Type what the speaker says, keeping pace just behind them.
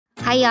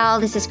Hi, y'all.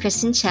 This is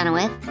Kristen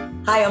Chenoweth.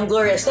 Hi, I'm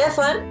Gloria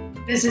Stefan.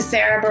 This is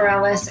Sarah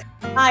Bareilles.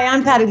 Hi,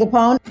 I'm Patty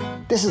Lapone.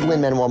 This is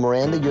Lin-Manuel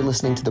Miranda. You're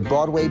listening to the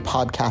Broadway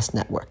Podcast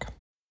Network.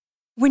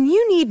 When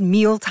you need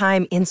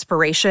mealtime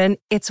inspiration,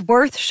 it's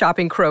worth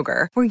shopping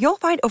Kroger, where you'll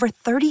find over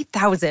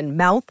 30,000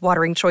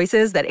 mouth-watering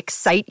choices that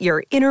excite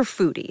your inner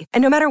foodie.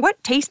 And no matter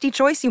what tasty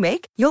choice you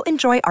make, you'll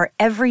enjoy our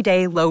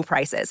everyday low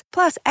prices,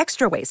 plus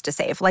extra ways to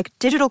save, like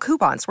digital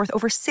coupons worth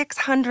over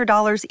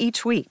 $600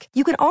 each week.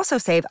 You can also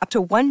save up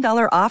to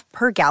 $1 off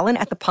per gallon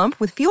at the pump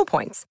with fuel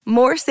points.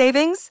 More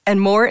savings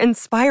and more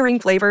inspiring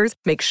flavors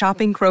make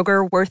shopping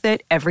Kroger worth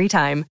it every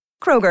time.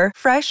 Kroger,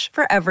 fresh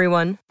for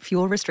everyone.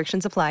 Fuel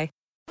restrictions apply.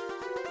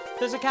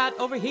 There's a cat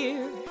over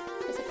here.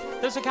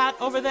 There's a cat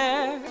over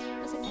there.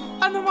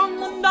 And the wrong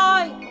one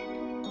died.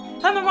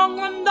 And the wrong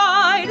one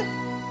died.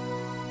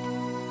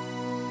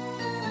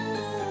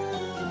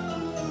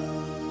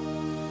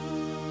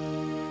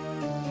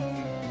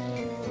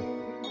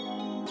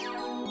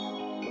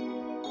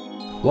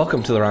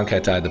 Welcome to The Wrong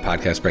Cat Died, the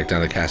podcast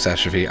breakdown of the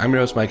catastrophe. I'm your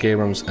host, Mike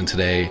Abrams, and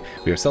today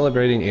we are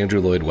celebrating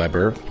Andrew Lloyd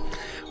Webber.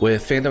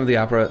 With Phantom of the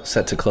Opera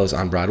set to close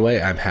on Broadway,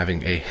 I'm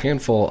having a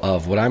handful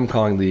of what I'm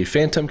calling the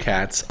Phantom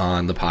Cats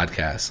on the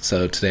podcast.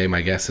 So today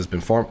my guest has been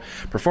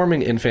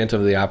performing in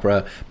Phantom of the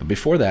Opera, but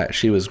before that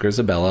she was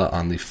Grizabella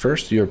on the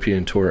first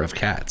European tour of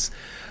Cats.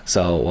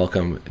 So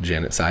welcome,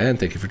 Janet Saia, and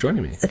thank you for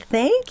joining me.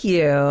 Thank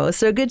you.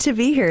 So good to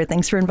be here.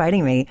 Thanks for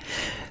inviting me.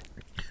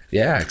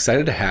 Yeah,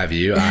 excited to have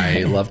you.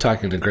 I love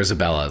talking to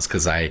Grizabellas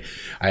because I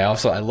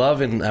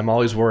love, and I'm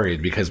always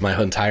worried because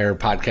my entire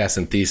podcast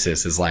and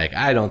thesis is like,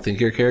 I don't think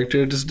your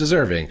character is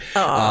deserving.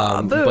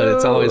 But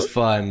it's always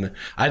fun.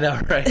 I know,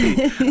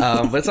 right?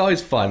 But it's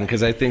always fun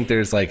because I think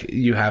there's like,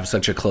 you have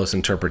such a close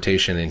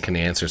interpretation and can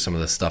answer some of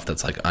the stuff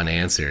that's like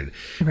unanswered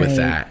with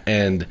that.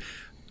 And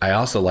I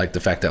also like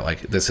the fact that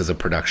like this is a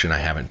production I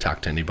haven't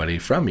talked to anybody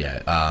from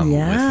yet with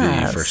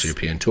the first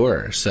European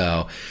tour.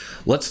 So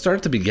let's start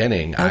at the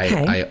beginning.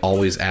 Okay. I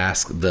always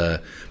ask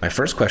my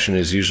first question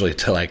is usually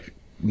to like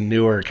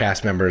newer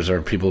cast members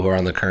or people who are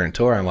on the current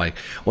tour. I'm like,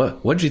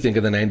 what did you think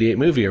of the 98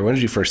 movie, or when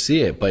did you first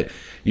see it? But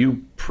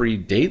you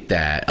predate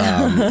that,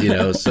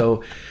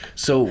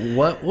 so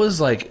what was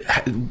like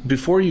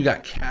before you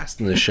got cast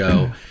in the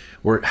show?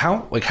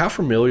 How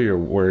familiar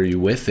were you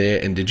with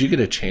it, and did you get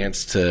a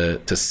chance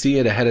to see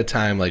it ahead of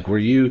time? Like, were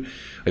you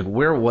like,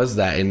 where was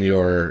that in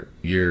your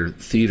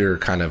theater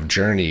kind of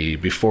journey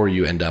before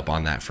you end up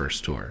on that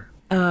first tour?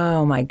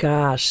 Oh my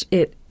gosh,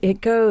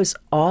 it goes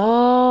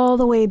all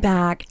the way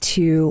back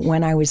to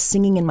when I was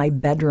singing in my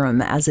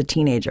bedroom as a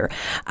teenager.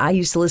 I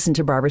used to listen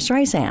to Barbra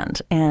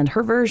Streisand, and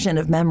her version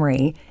of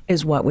Memory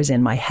is what was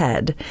in my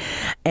head.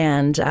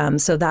 And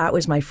so that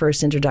was my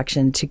first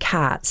introduction to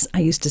Cats. I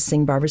used to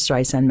sing Barbra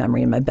Streisand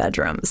Memory in my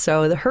bedroom.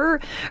 So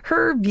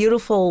her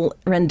beautiful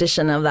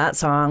rendition of that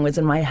song was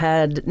in my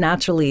head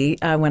naturally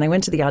when I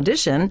went to the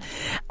audition.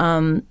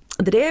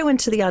 The day I went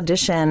to the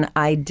audition,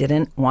 I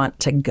didn't want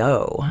to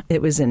go.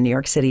 It was in New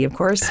York City, of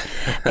course.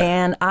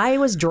 And I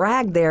was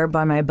dragged there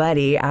by my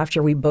buddy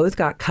after we both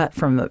got cut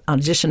from an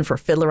audition for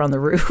Fiddler on the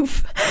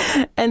Roof.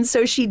 And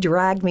so she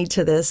dragged me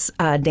to this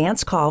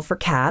dance call for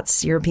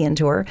Cats, European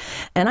tour.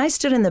 And I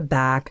stood in the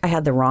back. I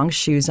had the wrong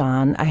shoes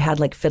on. I had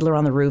like Fiddler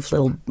on the Roof,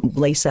 little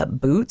lace-up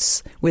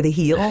boots with a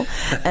heel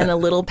and a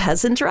little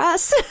peasant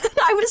dress.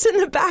 I was in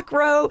the back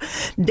row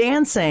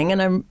dancing,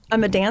 and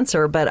I'm a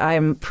dancer, but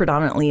I'm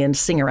predominantly a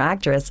singer-actress.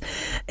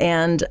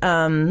 And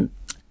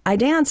I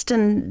danced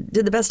and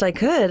did the best I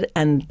could,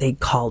 and they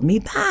called me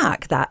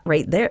back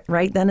right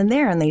then and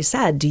there, and they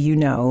said, do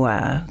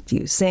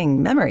you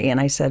sing Memory? And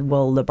I said,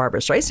 well, the Barbra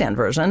Streisand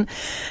version.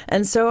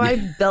 And so I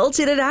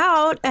belted it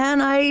out,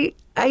 and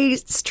I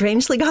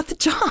strangely got the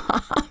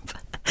job.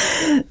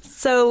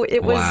 So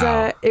it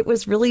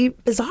was really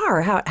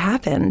bizarre how it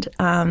happened.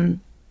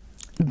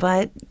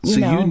 But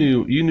you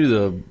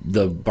knew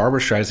the Barbra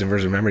Streisand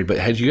version of Memory, but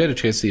had you had a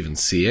chance to even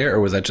see it, or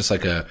was that just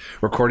like a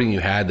recording you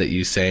had that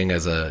you sang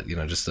as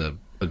just a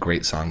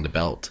great song to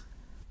belt?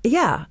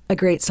 Yeah, a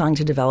great song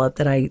to develop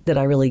that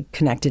I really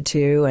connected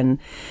to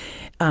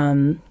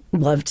and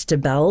loved to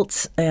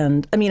belt.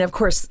 And I mean, of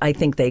course, I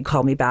think they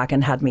called me back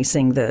and had me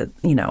sing the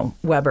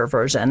Weber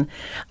version.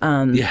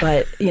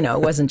 But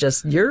it wasn't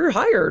just you're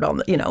hired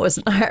on it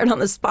wasn't hired on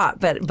the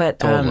spot. But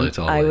totally.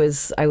 I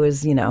was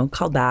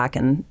called back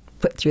and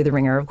put through the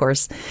ringer, of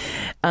course.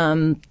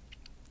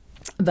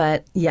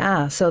 But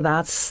yeah, so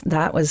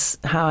that was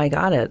how I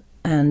got it.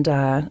 And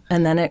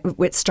then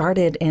it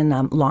started in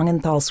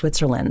Langenthal,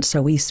 Switzerland.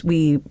 So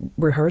we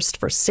rehearsed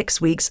for 6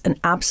 weeks, an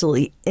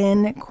absolutely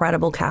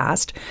incredible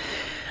cast.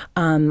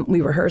 We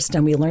rehearsed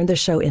and we learned the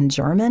show in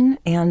German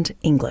and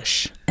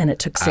English, and it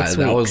took 6 weeks.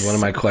 That was one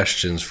of my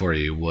questions for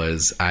you.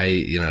 Was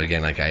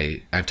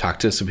I've talked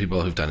to some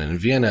people who've done it in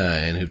Vienna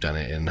and who've done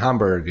it in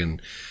Hamburg,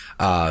 and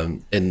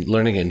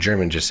learning in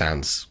German just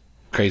sounds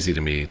crazy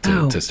to me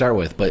to start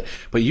with. But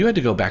you had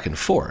to go back and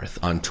forth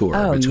on tour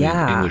between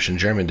English and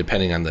German,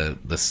 depending on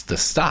the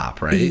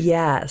stop, right?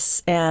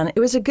 Yes. And it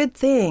was a good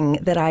thing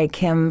that I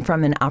came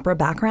from an opera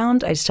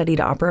background. I studied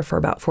opera for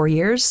about 4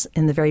 years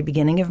in the very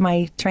beginning of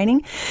my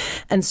training.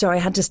 And so I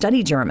had to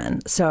study German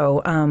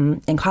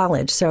in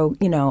college. So,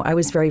 I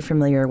was very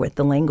familiar with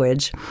the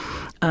language.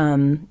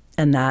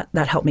 And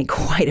that helped me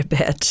quite a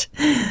bit.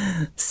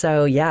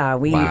 So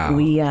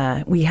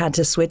we had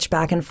to switch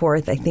back and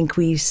forth. I think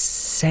we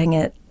sang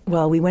it.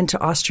 Well, we went to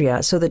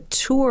Austria. So the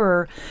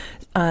tour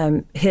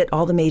hit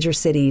all the major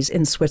cities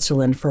in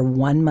Switzerland for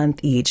 1 month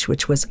each,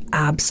 which was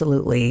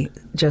absolutely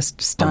just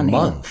stunning.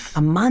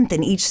 A month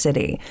in each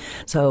city.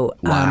 So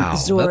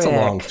Zurich. That's a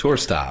long tour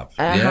stop.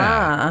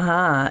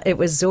 It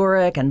was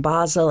Zurich and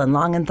Basel and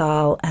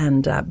Langenthal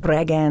and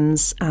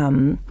Bregenz,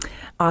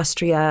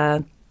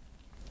 Austria.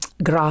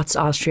 Graz,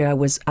 Austria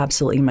was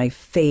absolutely my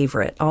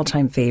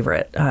all-time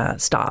favorite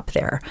stop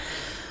there.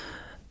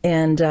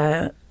 And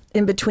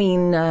in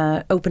between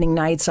opening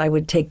nights, I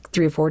would take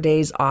 3 or 4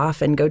 days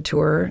off and go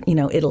tour,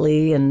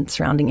 Italy and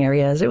surrounding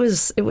areas. It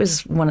was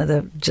one of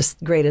the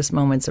just greatest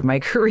moments of my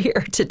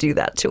career to do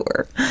that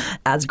tour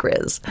as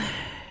Grizz.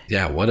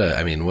 Yeah, what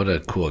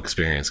a cool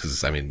experience, because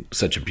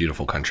such a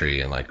beautiful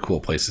country and like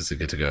cool places to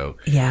get to go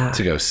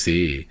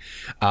see.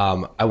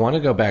 I want to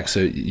go back.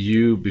 So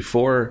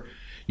before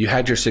you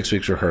had your 6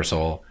 weeks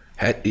rehearsal.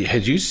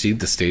 Had you seen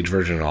the stage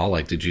version at all?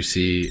 Like, did you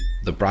see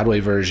the Broadway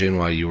version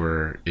while you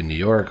were in New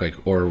York? Like,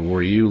 or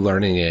were you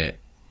learning it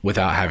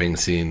without having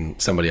seen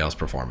somebody else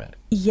perform it?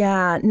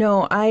 Yeah,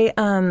 no, I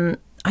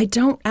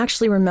don't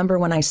actually remember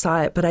when I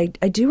saw it, but I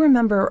do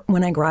remember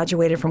when I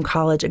graduated from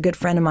college, a good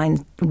friend of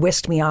mine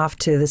whisked me off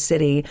to the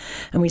city,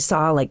 and we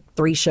saw like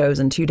 3 shows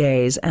in 2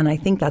 days, and I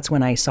think that's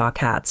when I saw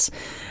Cats.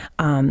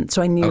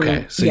 So I knew,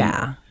 okay, so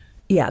the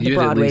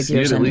Broadway version.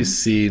 You had at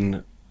least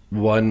seen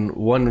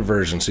one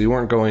version, so you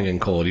weren't going in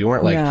cold. You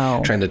weren't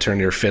trying to turn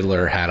your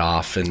fiddler hat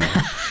off and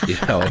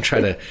and try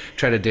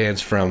to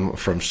dance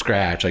from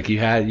scratch. Like you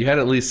had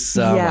at least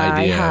some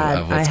idea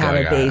of what's going on.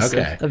 I had a base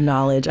of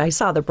knowledge. I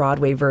saw the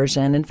Broadway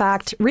version. In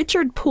fact,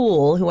 Richard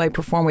Poole, who I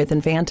perform with in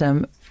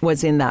Phantom,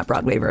 was in that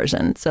Broadway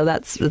version. So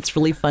that's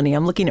really funny.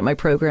 I'm looking at my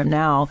program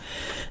now,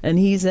 and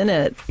he's in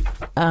it.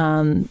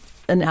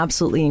 An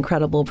absolutely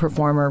incredible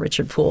performer,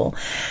 Richard Poole.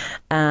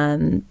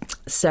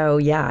 So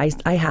I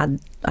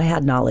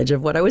had knowledge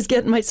of what I was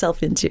getting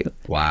myself into.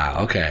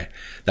 Wow. Okay.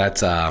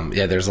 That's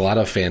there's a lot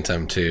of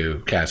Phantom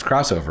to Cats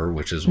crossover,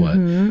 which is what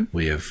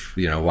we have,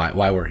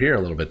 why we're here a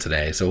little bit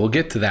today. So we'll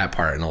get to that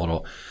part in a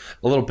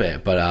little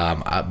bit.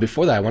 But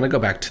before that, I want to go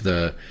back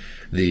to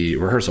the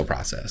rehearsal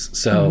process.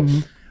 So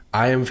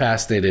I am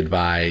fascinated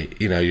by,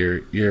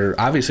 you're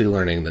obviously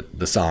learning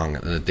the song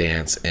and the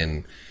dance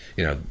and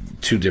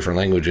 2 different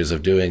languages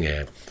of doing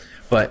it.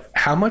 But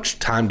how much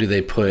time do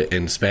they put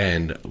and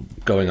spend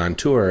going on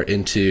tour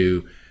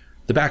into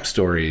the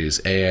backstories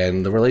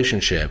and the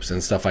relationships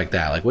and stuff like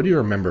that? Like, what do you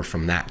remember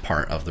from that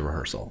part of the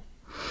rehearsal?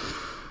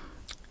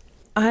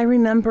 I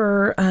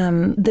remember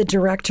the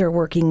director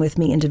working with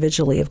me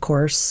individually, of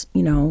course,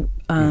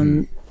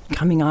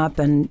 coming up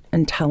and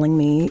telling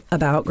me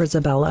about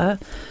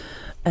Grizabella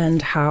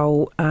and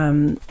how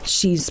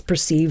she's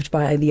perceived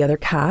by the other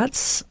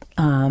cats,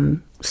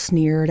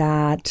 sneered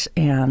at,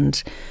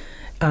 and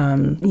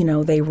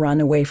they run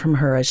away from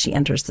her as she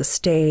enters the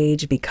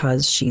stage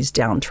because she's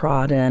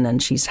downtrodden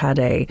and she's had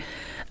a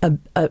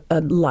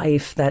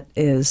life that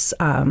is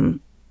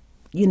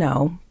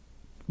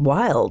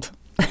wild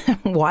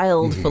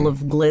full of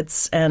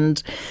glitz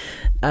and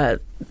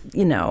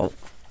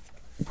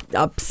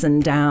ups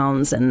and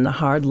downs and the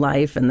hard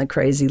life and the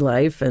crazy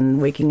life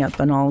and waking up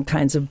in all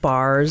kinds of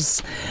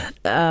bars,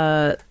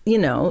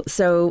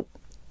 so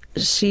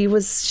she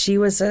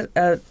was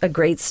a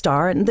great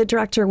star, and the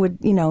director would,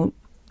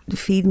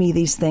 feed me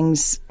these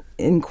things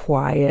in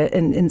quiet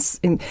and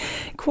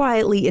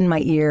quietly in my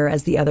ear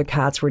as the other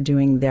cats were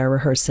doing their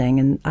rehearsing.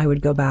 And I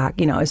would go back,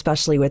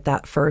 especially with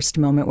that first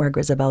moment where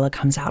Grizabella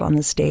comes out on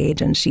the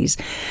stage and she's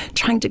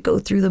trying to go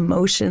through the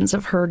motions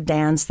of her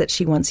dance that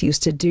she once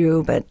used to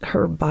do, but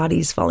her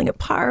body's falling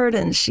apart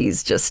and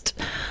she's just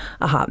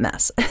a hot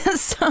mess.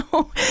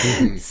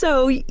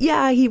 So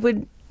he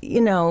would,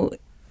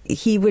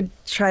 he would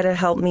try to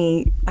help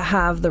me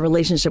have the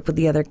relationship with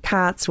the other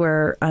cats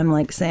where I'm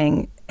like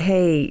saying,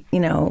 hey,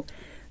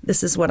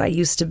 this is what I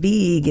used to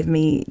be. Give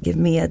me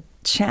a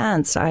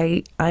chance.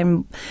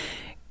 I'm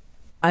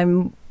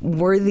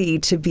worthy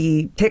to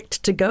be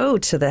picked to go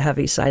to the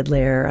Heaviside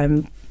Lair.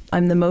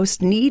 I'm the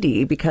most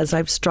needy because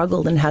I've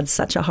struggled and had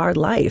such a hard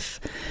life,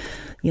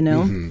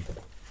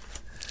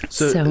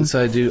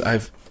 So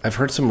I've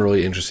heard some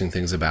really interesting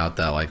things about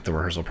that, like the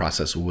rehearsal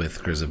process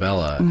with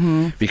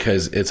Grizabella,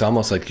 because it's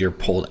almost like you're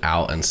pulled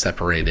out and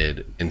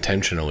separated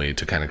intentionally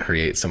to kind of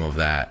create some of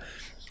that,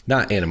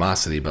 not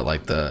animosity, but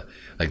like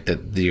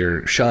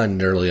you're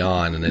shunned early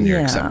on and then you're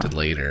accepted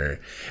later.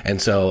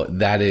 And so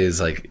that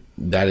is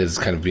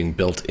kind of being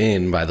built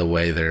in by the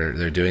way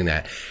they're doing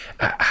that.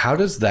 How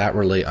does that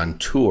relate on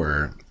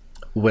tour?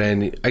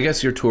 when I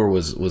guess your tour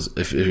was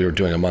if you were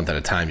doing a month at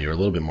a time, you were a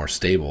little bit more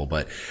stable.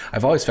 But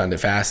I've always found it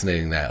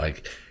fascinating that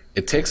like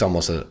it takes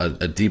almost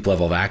a deep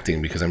level of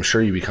acting, because I'm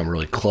sure you become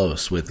really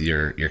close with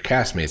your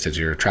castmates as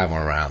you're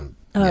traveling around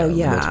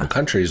multiple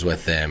countries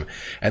with them,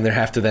 and they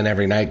have to then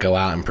every night go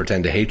out and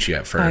pretend to hate you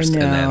at first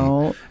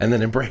and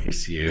then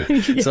embrace you.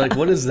 Yeah. So like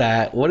what is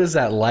that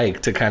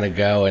like to kind of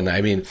go, and I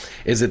mean,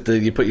 is it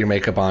you put your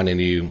makeup on and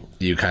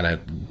you kind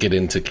of get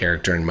into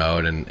character and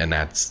mode and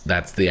that's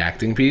the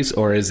acting piece,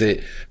 or is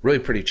it really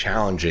pretty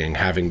challenging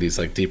having these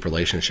like deep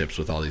relationships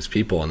with all these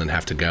people and then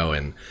have to go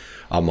and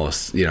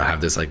almost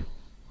have this like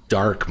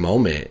dark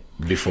moment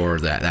before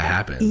that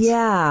happens?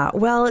 Yeah,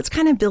 well, it's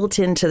kind of built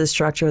into the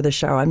structure of the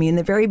show. I mean, in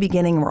the very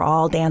beginning, we're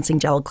all dancing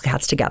Jellicle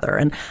Cats together,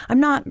 and I'm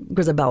not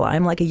Grizabella.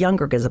 I'm like a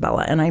younger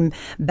Grizabella, and I'm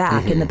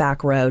back in the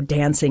back row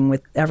dancing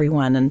with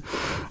everyone,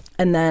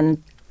 and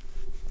then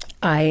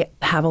I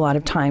have a lot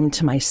of time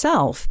to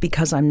myself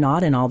because I'm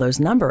not in all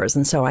those numbers.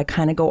 And so I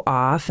kind of go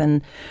off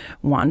and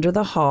wander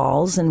the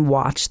halls and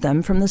watch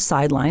them from the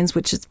sidelines,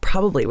 which is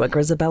probably what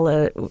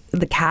Grizabella,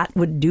 the cat,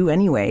 would do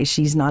anyway.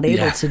 She's not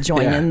able to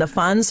join in the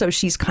fun. So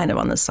she's kind of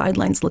on the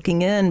sidelines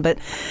looking in, but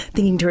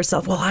thinking to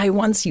herself, well, I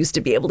once used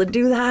to be able to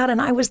do that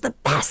and I was the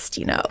best,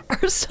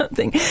 or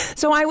something.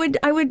 So I would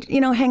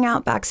hang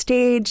out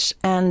backstage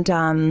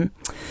and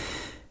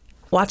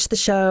watch the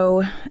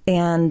show,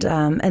 and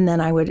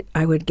then I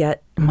would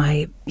get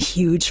my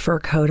huge fur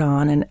coat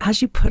on, and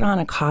as you put on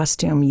a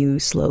costume, you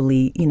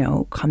slowly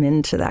come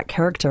into that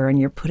character, and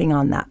you're putting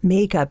on that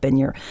makeup, and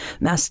your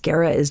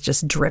mascara is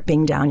just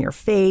dripping down your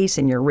face,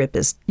 and your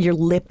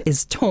lip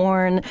is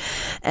torn,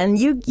 and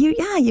you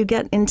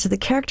get into the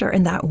character.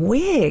 And that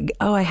wig,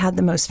 I had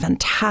the most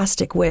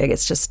fantastic wig.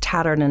 It's just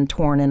tattered and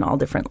torn in all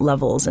different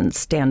levels and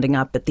standing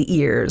up at the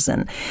ears,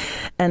 and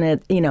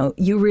it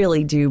you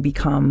really do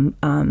become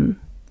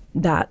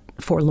that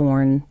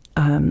forlorn,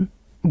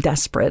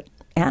 desperate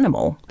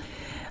animal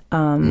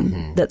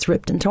that's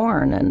ripped and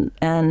torn,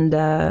 and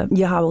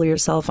you hobble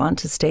yourself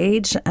onto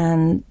stage,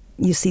 and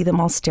you see them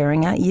all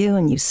staring at you,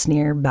 and you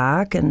sneer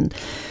back, and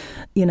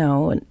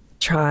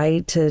try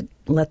to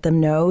let them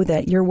know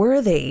that you're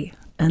worthy,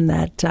 and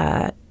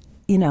that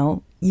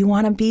you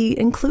want to be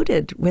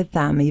included with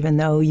them, even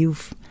though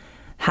you've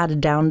had a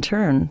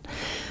downturn.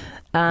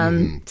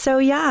 So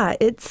yeah,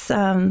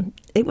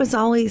 it was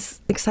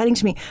always exciting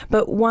to me.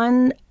 But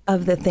one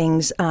of the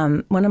things,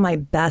 one of my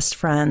best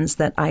friends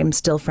that I'm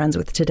still friends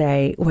with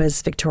today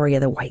was Victoria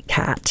the White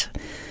Cat.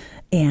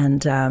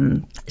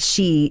 And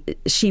she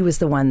was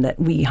the one that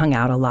we hung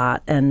out a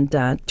lot and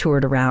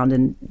toured around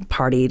and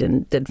partied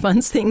and did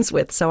fun things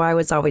with. So I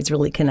was always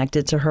really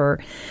connected to her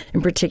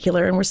in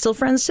particular. And we're still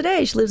friends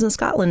today. She lives in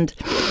Scotland.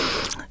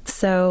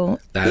 So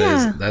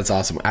that's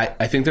awesome.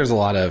 I think there's a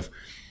lot of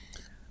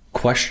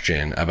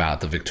question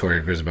about the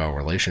Victoria Grizabella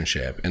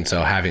relationship, and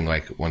so having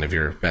like one of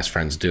your best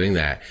friends doing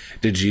that,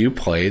 did you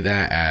play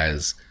that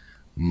as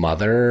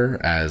mother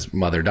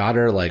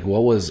daughter? Like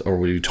or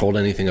were you told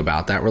anything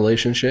about that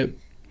relationship?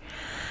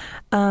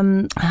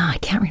 I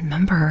can't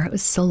remember. It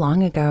was so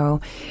long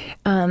ago.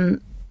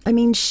 I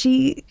mean,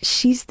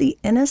 she's the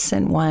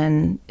innocent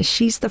one.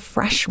 She's the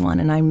fresh one,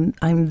 and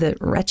I'm the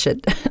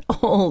wretched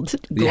old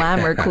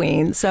glamour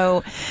queen.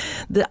 So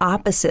the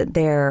opposite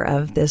there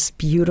of this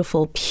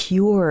beautiful,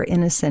 pure,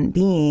 innocent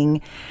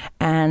being,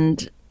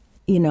 and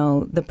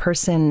the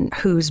person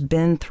who's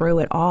been through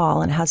it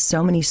all and has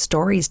so many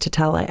stories to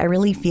tell. I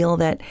really feel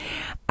that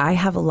I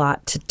have a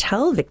lot to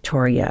tell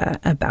Victoria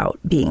about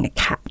being a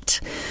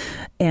cat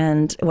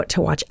and what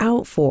to watch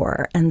out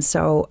for. And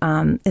so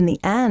in the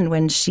end,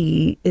 when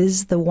she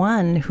is the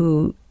one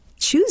who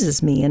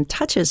chooses me and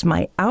touches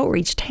my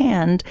outreached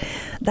hand,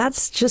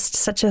 that's just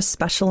such a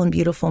special and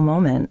beautiful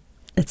moment.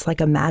 It's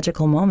like a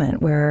magical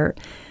moment where,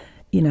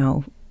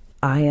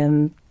 I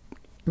am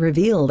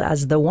revealed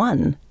as the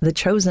one, the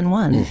chosen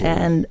one.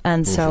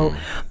 And so,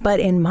 but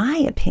in my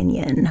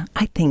opinion,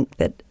 I think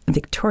that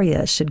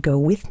Victoria should go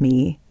with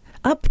me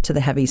up to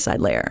the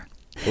Heaviside Layer.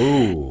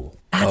 Ooh.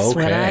 That's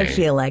what I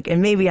feel like.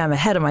 And maybe I'm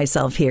ahead of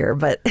myself here,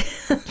 but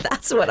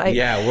that's what I...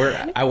 Yeah,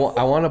 I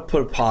want to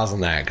put a pause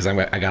on that because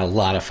I got a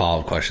lot of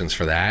follow-up questions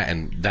for that,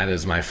 and that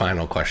is my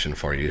final question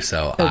for you.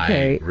 So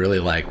I really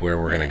like where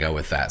we're going to go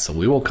with that. So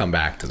we will come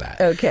back to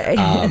that.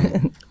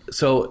 Okay.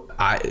 So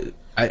I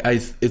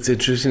it's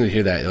interesting to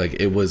hear that.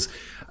 Like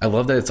I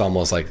love that it's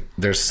almost like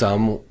there's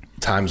some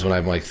times when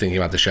I'm like thinking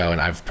about the show,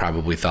 and I've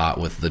probably thought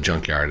with the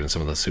Junkyard and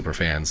some of the super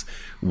fans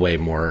way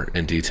more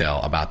in detail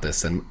about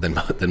this than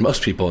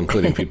most people,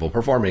 including people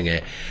performing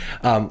it.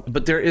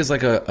 But there is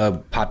like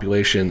a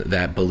population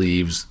that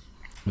believes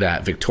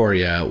that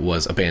Victoria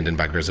was abandoned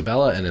by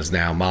Grizabella and is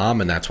now mom,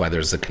 and that's why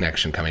there's a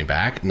connection coming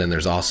back. And then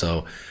there's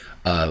also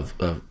a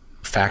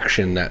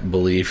faction that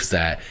believes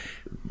that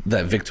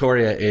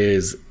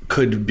Victoria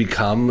could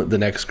become the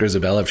next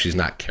Grizabella if she's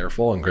not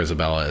careful, and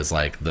Grizabella is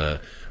like the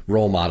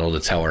role model to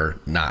tell her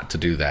not to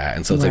do that.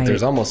 And so it's like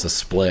there's almost a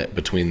split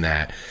between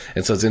that.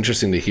 And so it's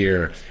interesting to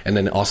hear, and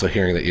then also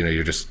hearing that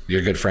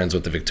you're good friends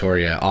with the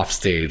Victoria off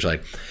stage,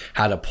 like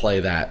how to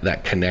play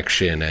that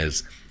connection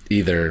as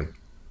either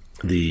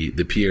the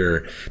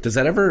pier, does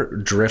that ever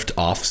drift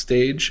off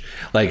stage?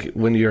 Like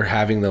when you're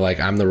having the, like,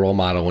 I'm the role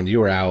model, when you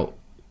were out,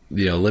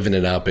 living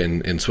it up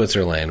in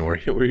Switzerland, where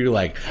you're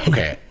like,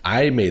 okay,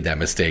 I made that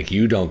mistake,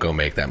 you don't go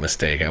make that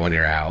mistake when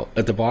you're out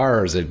at the bar,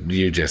 or is it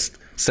you just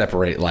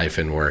separate life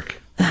and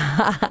work?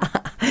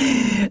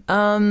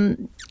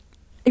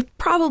 It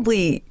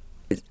probably,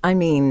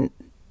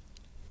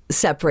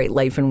 separate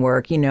life and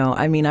work.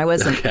 I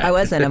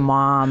wasn't a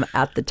mom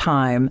at the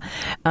time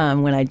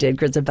when I did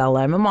Grizabella.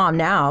 I'm a mom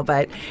now,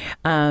 but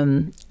I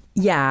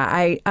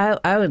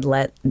would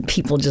let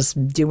people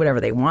just do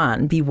whatever they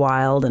want, be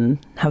wild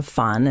and have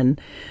fun. And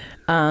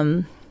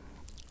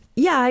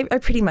I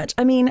pretty much,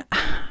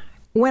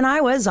 when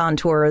I was on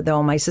tour,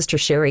 though, my sister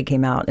Sherry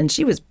came out and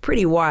she was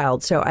pretty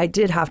wild. So I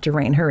did have to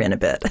rein her in a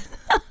bit.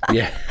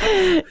 Yeah.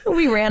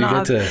 We ran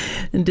off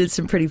and did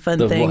some pretty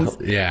fun things.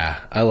 Yeah,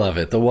 I love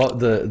it.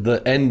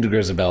 The end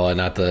Grizabella,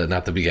 not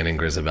the beginning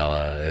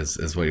Grizabella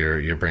is what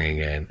you're bringing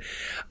in.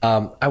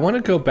 I want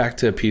to go back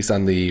to a piece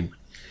on the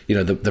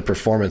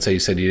performance that you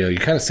said, you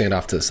kind of stand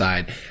off to the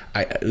side.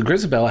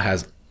 Grizabella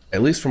has,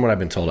 at least from what I've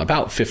been told,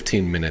 about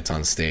 15 minutes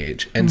on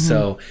stage. And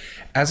so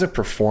as a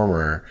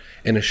performer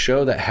in a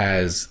show that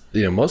has,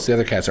 most of the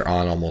other cats are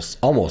on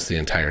almost the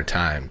entire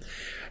time,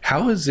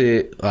 how is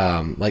it,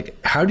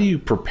 how do you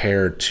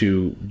prepare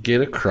to get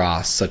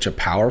across such a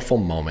powerful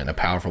moment, a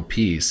powerful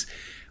piece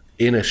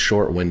in a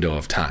short window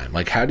of time?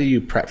 Like, how do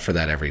you prep for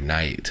that every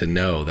night to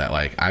know that,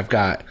 like, I've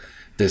got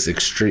this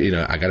extreme,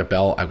 I got a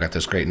belt, I've got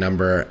this great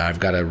number, I've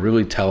got to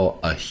really tell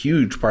a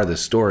huge part of the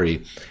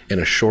story in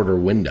a shorter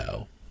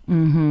window?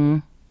 Mm-hmm.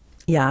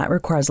 Yeah, it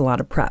requires a lot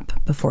of prep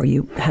before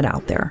you head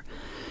out there.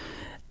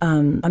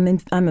 I'm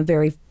a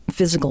very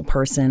physical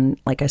person.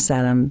 Like I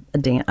said,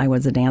 I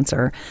was a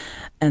dancer.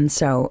 And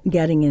so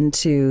getting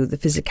into the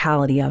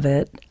physicality of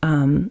it,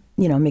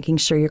 making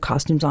sure your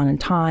costume's on in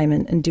time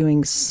and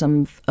doing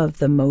some of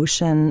the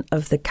motion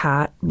of the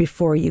cat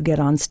before you get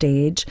on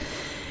stage,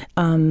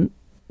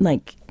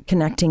 like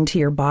connecting to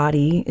your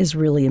body is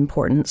really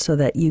important so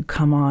that you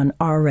come on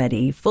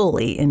already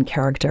fully in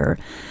character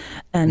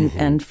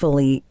and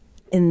fully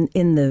in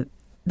the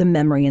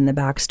memory and the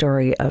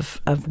backstory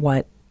of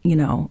what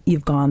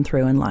you've gone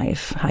through in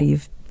life, how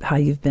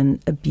you've been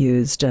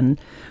abused,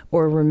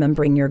 or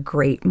remembering your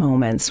great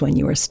moments when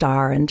you were a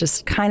star, and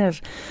just kind of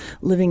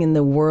living in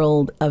the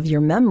world of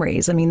your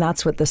memories.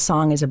 That's what the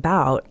song is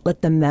about.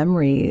 Let the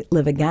memory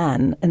live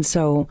again. And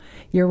so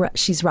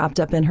she's wrapped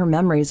up in her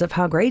memories of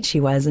how great she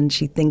was, and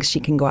she thinks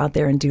she can go out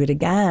there and do it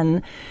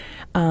again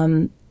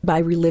by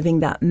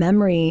reliving that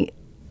memory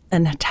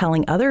and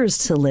telling others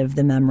to live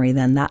the memory.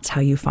 Then that's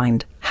how you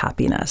find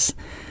happiness.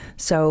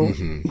 So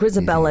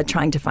Grizabella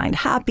trying to find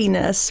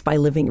happiness by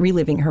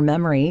reliving her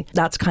memory,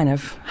 that's kind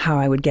of how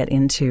I would get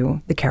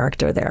into the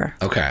character there.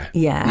 Okay.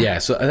 Yeah. Yeah,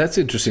 so that's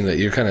interesting that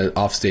you're kind of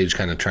off stage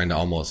kind of trying to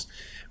almost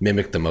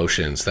mimic the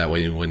motions. That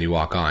way when you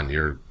walk on,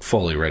 you're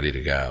fully ready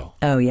to go.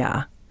 Oh,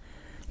 yeah.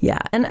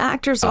 Yeah. And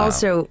actors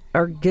also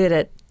are good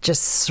at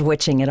just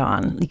switching it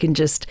on. You can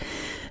just...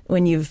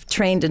 When you've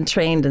trained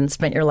and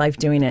spent your life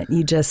doing it,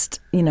 you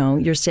just,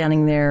 you're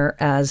standing there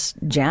as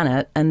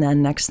Janet, and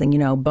then next thing you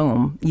know,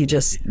 boom, you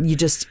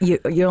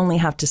only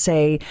have to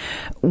say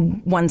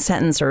one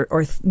sentence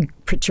or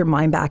put your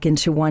mind back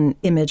into one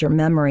image or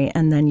memory,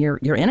 and then you're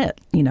in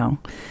it,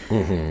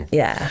 Mm-hmm.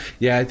 Yeah.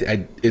 Yeah.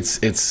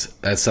 It's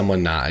as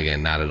someone not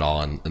at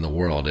all in the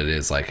world, it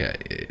is like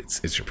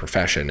it's your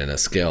profession and a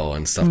skill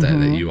and stuff that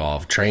you all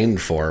have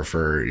trained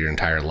for your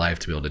entire life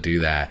to be able to do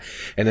that.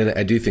 And then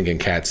I do think in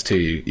Cats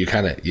too,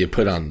 you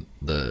put on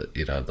the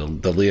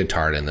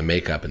leotard and the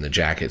makeup and the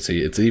jacket, so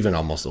it's even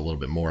almost a little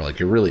bit more like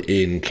you're really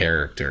in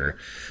character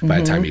by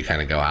the time you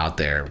kind of go out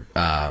there.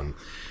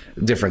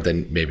 Different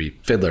than maybe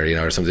Fiddler,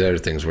 or some of the other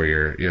things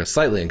where you're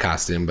slightly in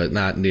costume, but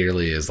not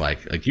nearly as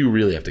like you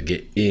really have to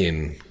get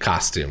in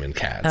costume in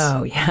Cats.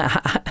 Oh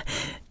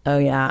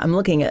yeah. I'm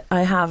looking at.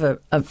 I have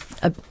a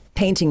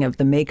painting of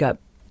the makeup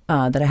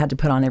that I had to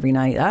put on every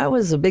night. That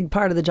was a big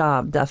part of the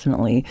job,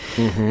 definitely.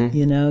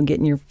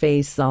 Getting your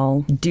face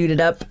all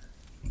duded up.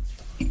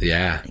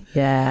 Yeah.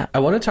 Yeah. I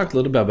want to talk a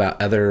little bit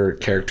about other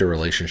character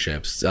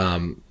relationships.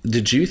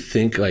 Did you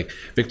think, like,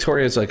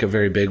 Victoria's like a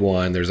very big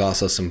one. There's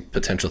also some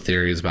potential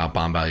theories about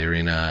Bomb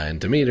Ballerina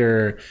and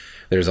Demeter.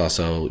 There's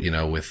also,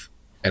 with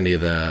any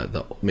of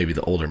the maybe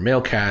the older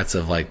male cats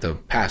of like the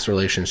past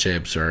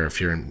relationships, or if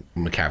you're in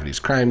McCavity's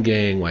crime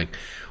gang, like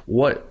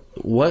what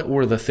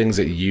were the things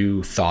that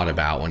you thought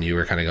about when you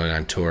were kind of going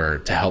on tour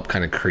to help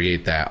kind of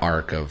create that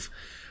arc of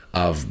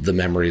the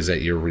memories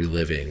that you're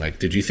reliving? Like,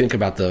 did you think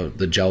about the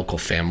Jellicle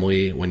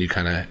family when you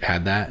kind of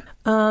had that?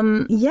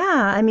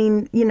 Yeah.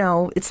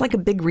 It's like a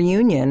big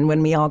reunion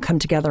when we all come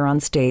together on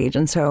stage.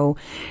 And so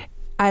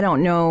I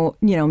don't know,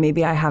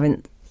 maybe I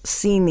haven't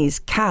seen these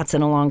cats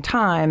in a long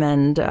time.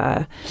 And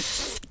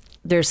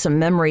there's some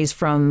memories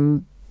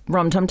from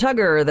Rum Tum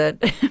Tugger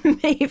that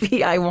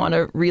maybe I want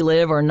to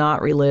relive or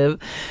not relive.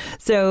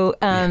 So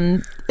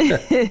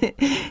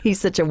he's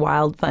such a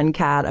wild, fun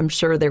cat. I'm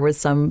sure there was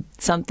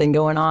something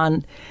going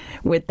on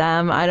with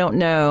them. I don't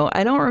know.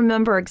 I don't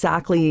remember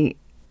exactly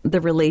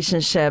the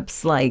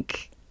relationships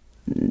like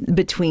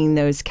between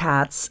those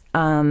cats,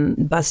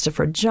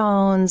 Bustopher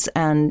Jones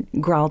and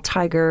Growl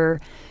Tiger.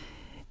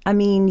 I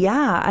mean,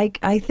 yeah,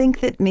 I think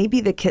that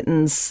maybe the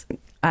kittens,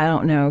 I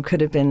don't know,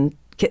 could have been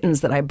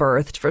kittens that I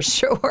birthed for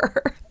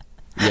sure.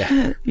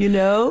 Yeah. You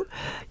know?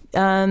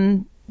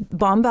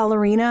 Bomb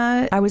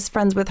Ballerina, I was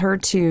friends with her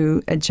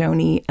too,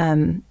 Joni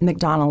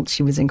McDonald.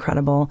 She was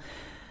incredible.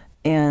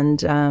 And,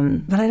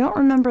 but I don't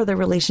remember the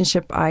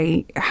relationship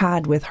I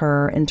had with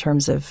her in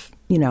terms of,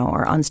 you know,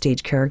 our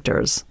onstage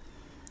characters.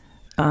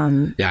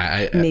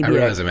 I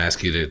realize I'm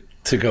asking you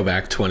to go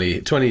back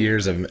 20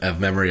 years of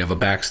memory of a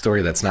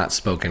backstory that's not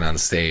spoken on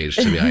stage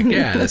to be like,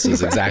 yeah, this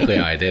is exactly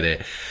how I did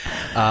it.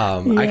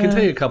 I can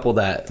tell you a couple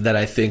that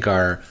I think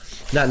are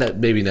not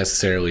maybe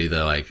necessarily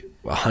the like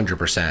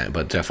 100%,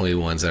 but definitely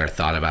ones that are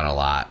thought about a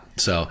lot.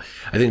 So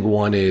I think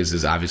one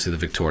is obviously the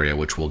Victoria,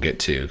 which we'll get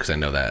to because I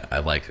know that I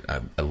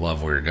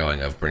love where you're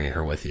going of bringing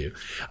her with you.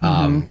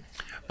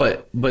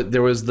 But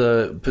there was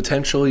the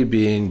potentially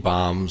being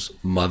Bomb's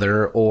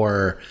mother,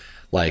 or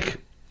like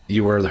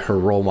you were her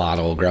role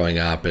model growing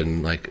up,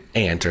 and like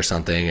aunt or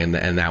something, and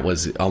that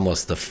was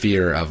almost the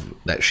fear of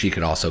that she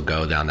could also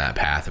go down that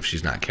path if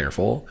she's not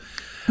careful,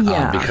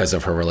 because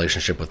of her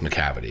relationship with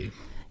McCavity.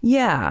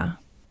 Yeah.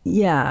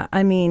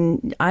 I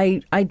mean,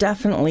 I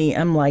definitely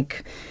am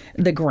like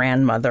the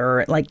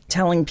grandmother, like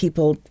telling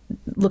people,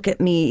 look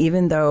at me,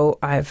 even though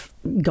I've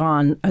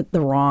gone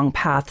the wrong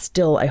path,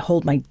 still I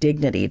hold my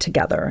dignity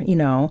together, you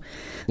know?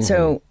 Mm-hmm.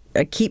 So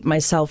I keep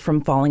myself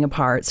from falling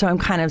apart. So I'm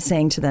kind of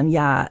saying to them,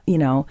 you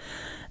know,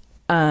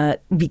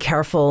 be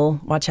careful,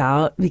 watch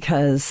out,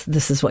 because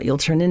this is what you'll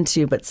turn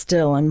into, but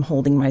still I'm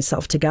holding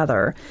myself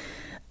together.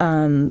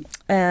 I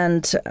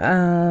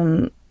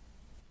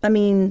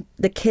mean,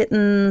 the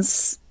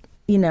kittens,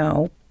 you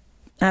know,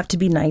 I have to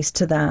be nice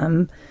to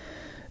them.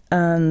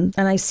 And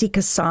I see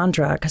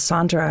Cassandra.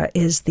 Cassandra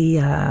is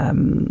the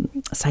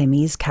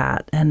Siamese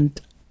cat.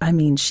 And I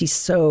mean, she's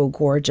so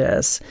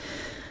gorgeous.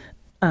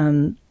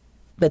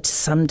 But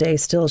someday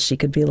still she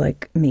could be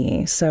like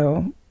me.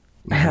 So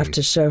I have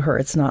to show her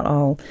it's not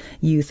all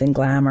youth and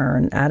glamour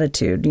and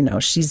attitude. You know,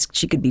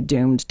 she could be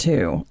doomed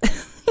too.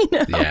 You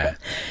know? Yeah.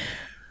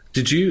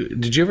 Did you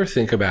ever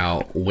think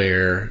about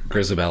where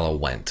Grizabella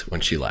went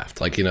when she left?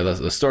 Like, you know,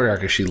 the story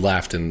arc is she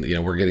left, and you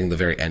know we're getting the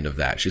very end of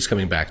that. She's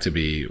coming back to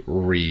be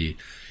reunited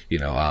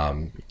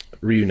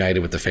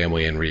with the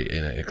family and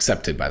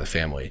accepted by the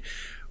family.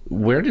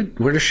 Where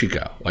does she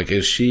go? Like,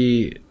 is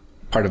she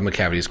part of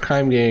McCavity's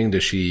crime gang?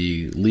 Does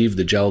she leave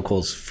the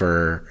Jellicles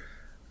for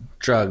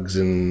drugs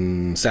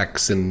and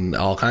sex and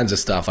all kinds of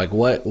stuff? Like,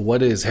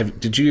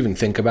 did you even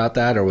think about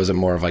that, or was it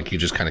more of like you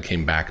just kind of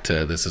came back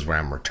to this is where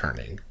I'm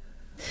returning?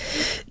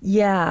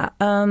 Yeah.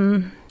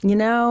 You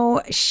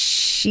know,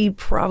 she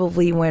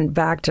probably went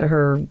back to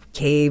her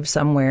cave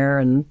somewhere,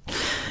 and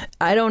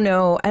I don't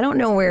know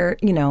where,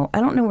 you know, I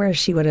don't know where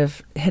she would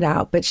have hid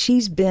out, but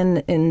she's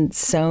been in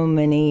so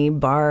many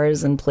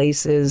bars and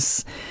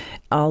places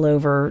all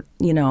over,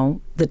 you know,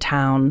 the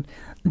town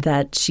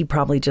that she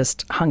probably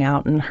just hung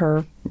out in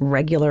her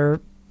regular,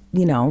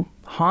 you know,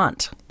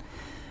 haunt.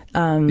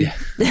 Yeah.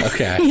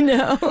 Okay. You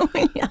know?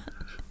 Yeah.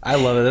 I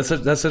love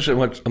it. That's such a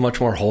much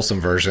more wholesome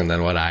version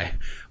than what I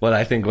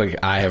think like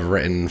I have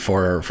written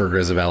for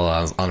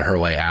Grizabella on her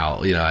way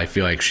out. You know, I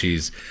feel like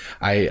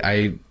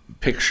I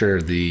picture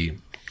the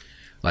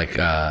like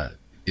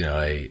you know,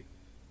 a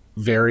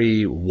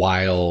very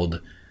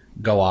wild,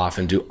 go off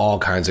and do all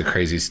kinds of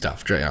crazy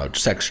stuff, you know,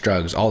 sex,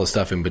 drugs, all the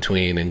stuff in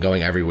between, and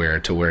going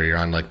everywhere to where you're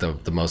on like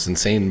the most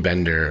insane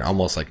bender,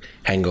 almost like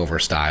Hangover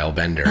style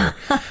bender,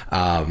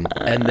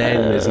 and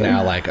then is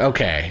now like,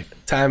 okay,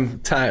 time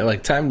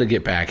to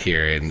get back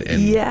here and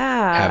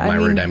have my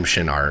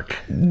redemption arc.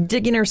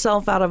 Digging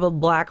herself out of a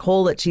black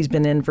hole that she's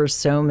been in for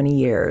so many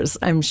years,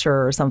 I'm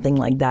sure, or something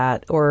like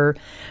that. Or,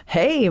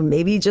 hey,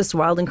 maybe just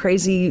wild and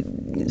crazy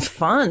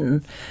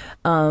fun.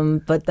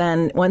 But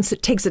then once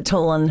it takes a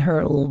toll on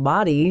her little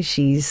body,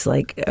 she's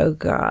like, oh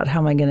God, how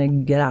am I going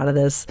to get out of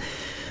this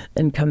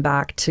and come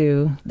back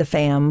to the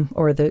fam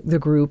or the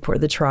group or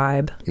the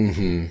tribe?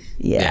 Mm-hmm.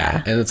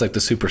 Yeah. And it's like the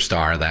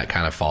superstar that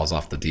kind of falls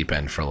off the deep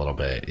end for a little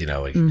bit, you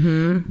know, like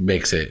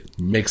makes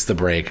the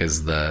break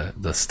as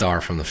the star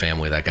from the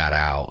family that got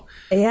out.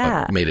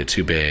 Yeah. Made it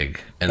too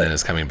big, and then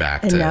is coming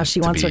back. And now she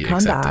wants her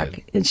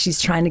comeback, and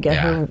she's trying to get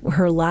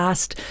her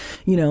last,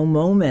 you know,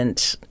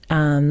 moment.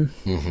 And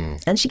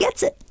she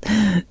gets it.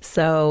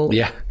 So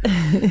yeah,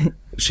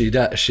 she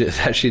does.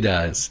 She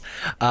does.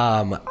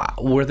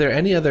 Were there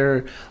any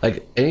other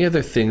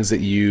things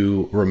that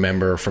you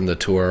remember from the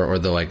tour, or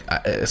the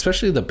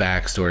especially the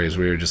backstories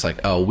where you're just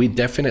like, oh, we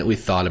definitely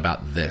thought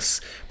about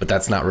this, but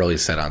that's not really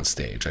said on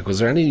stage? Like, was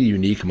there any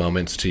unique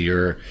moments to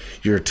your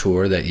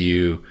tour that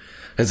you?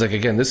 It's like,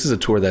 again, this is a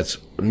tour that's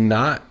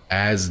not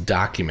as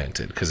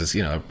documented because it's,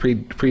 you know,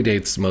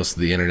 predates most of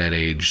the internet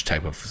age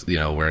type of, you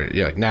know, where,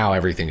 you know, like now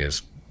everything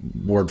is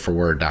word for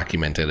word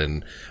documented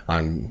and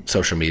on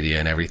social media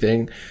and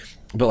everything.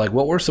 But like,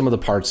 what were some of the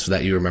parts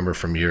that you remember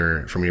from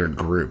your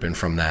group and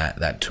from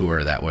that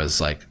tour that was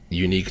like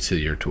unique to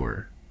your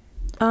tour?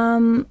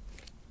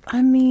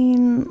 I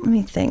mean, let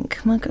me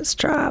think.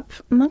 Munkastrap.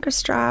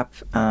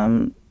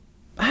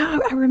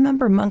 I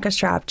remember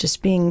Munkastrap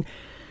just being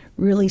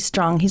really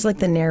strong. He's like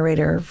the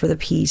narrator for the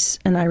piece.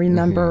 And I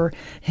remember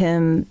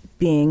him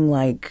being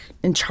like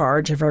in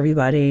charge of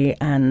everybody.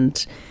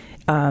 And,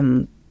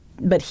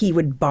 but he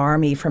would bar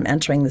me from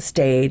entering the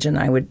stage. And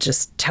I would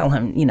just tell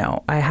him,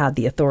 I had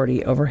the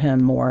authority over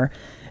him more,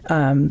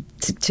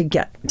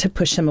 to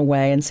push him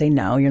away and say,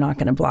 no, you're not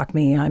going to block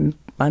me. I'm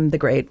the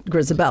great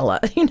Grizabella,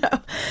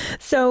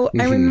 So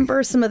I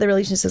remember some of the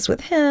relationships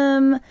with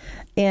him,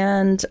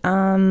 and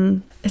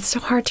it's so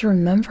hard to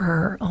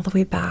remember all the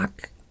way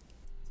back.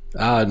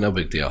 No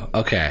big deal.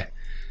 Okay.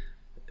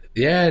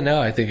 Yeah,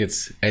 no, I think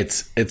it's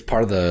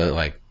part of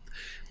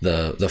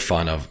the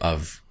fun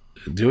of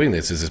doing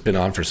this is it's been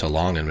on for so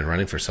long and been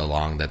running for so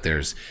long that there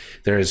is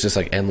just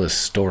like endless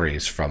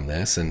stories from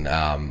this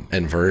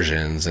and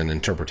versions and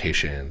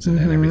interpretations and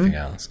everything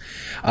else.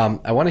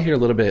 I want to hear a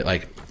little bit,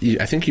 like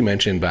I think you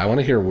mentioned, but I want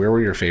to hear, where were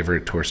your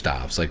favorite tour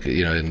stops? Like,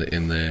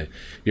 in the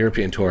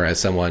European tour, as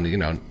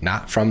someone,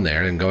 not from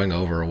there and going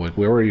over,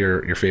 where were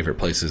your favorite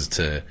places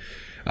to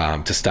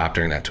stop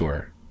during that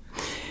tour?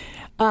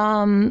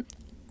 I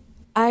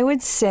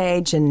would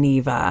say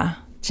Geneva.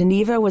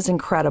 Geneva was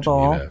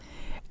incredible.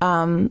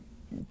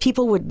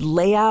 People would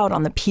lay out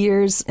on the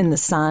piers in the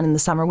sun in the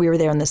summer. We were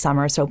there in the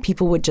summer, so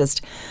people would just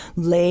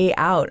lay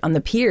out on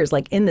the piers,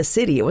 like in the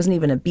city. It wasn't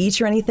even a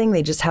beach or anything.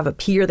 They just have a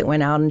pier that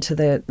went out into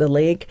the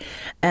lake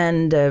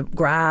and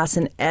grass,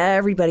 and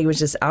everybody was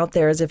just out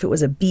there as if it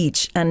was a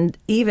beach. And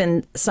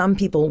even some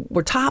people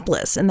were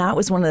topless, and that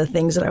was one of the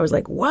things that I was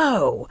like,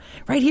 whoa,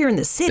 right here in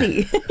the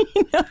city.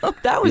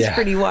 That was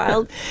pretty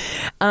wild.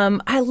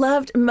 What I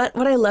loved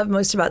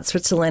most about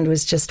Switzerland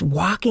was just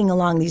walking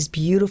along these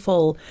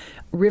beautiful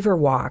river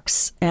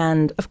walks,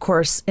 and of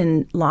course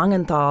in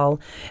Langenthal,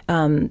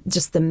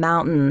 just the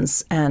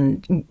mountains,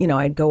 and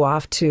I'd go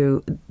off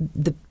to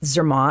the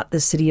Zermatt, the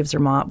city of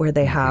Zermatt, where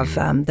they have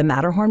the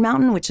Matterhorn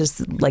mountain, which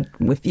is like,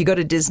 if you go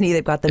to Disney,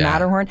 they've got the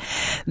Matterhorn.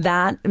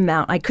 That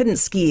mountain, I couldn't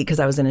ski because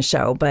I was in a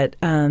show, but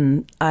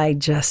I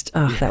just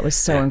that was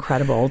so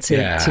incredible to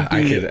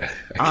be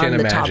on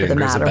the top of the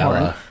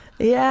Matterhorn.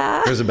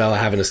 Yeah, Grizabella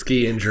having a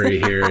ski injury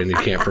here and you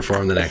can't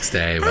perform the next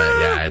day, but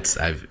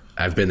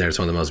I've been there. It's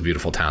one of the most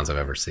beautiful towns I've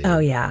ever seen. Oh,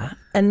 yeah.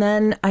 And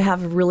then I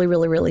have a really,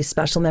 really, really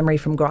special memory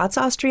from Graz,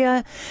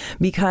 Austria,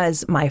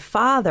 because my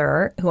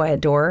father, who I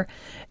adore,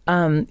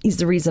 he's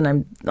the reason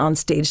I'm on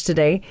stage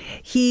today.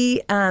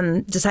 He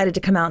decided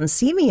to come out and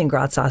see me in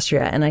Graz,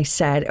 Austria. And I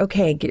said,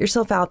 okay, get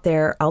yourself out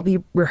there. I'll be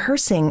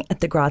rehearsing at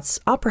the Graz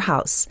Opera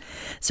House.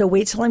 So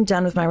wait till I'm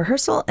done with my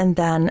rehearsal, and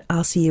then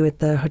I'll see you at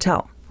the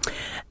hotel.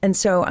 And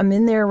so I'm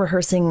in there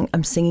rehearsing.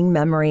 I'm singing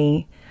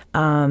Memory.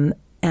 And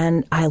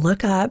I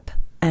look up,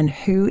 and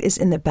who is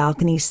in the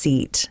balcony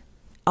seat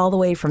all the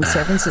way from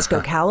San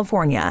Francisco,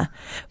 California?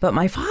 But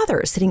my father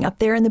is sitting up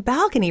there in the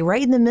balcony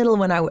right in the middle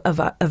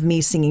of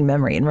me singing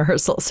Memory in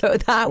rehearsal. So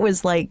that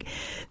was like,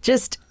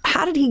 just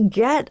how did he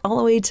get all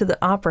the way to the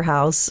opera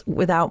house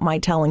without my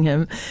telling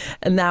him?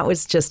 And that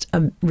was just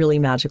a really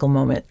magical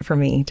moment for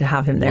me to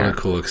have him there. What a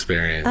cool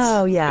experience.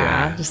 Oh,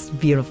 yeah. Just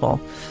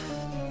beautiful.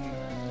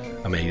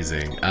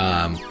 Amazing.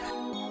 I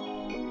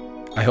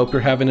hope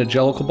you're having a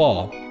jellicle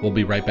ball. We'll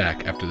be right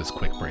back after this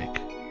quick break.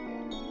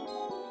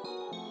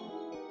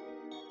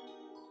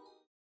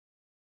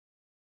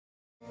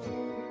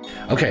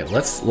 Okay,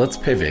 let's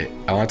pivot.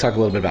 I want to talk a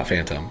little bit about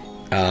Phantom.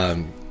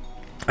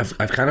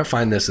 I've kind of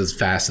find this as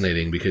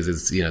fascinating because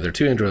it's, they're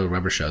two Andrew Lloyd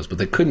Webber shows, but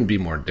they couldn't be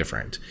more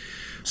different.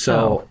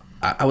 So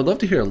I would love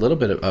to hear a little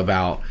bit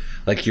about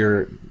like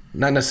your,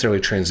 not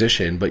necessarily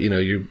transition, but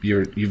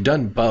you've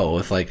done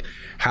both. Like,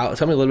 tell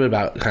me a little bit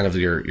about kind of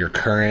your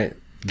current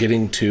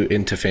getting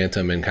into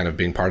Phantom and kind of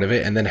being part of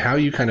it, and then how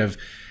you kind of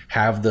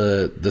have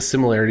the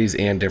similarities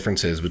and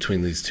differences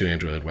between these two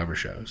Andrew Lloyd Webber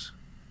shows.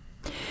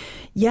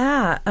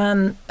 Yeah.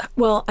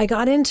 Well, I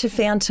got into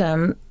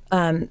Phantom,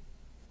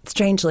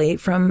 strangely,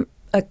 from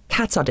a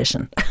Cats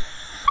audition.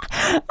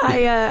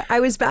 I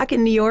was back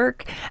in New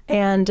York,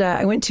 and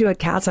I went to a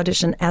Cats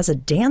audition as a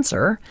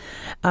dancer.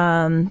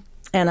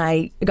 And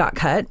I got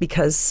cut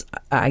because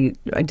I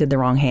did the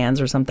wrong hands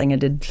or something. I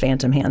did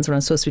Phantom hands when I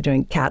was supposed to be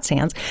doing Cat's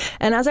hands.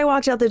 And as I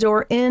walked out the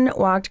door, in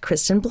walked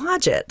Kristen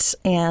Blodgett.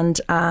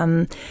 And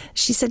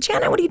she said,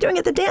 Janet, what are you doing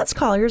at the dance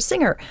call? You're a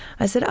singer.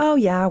 I said, oh,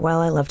 yeah,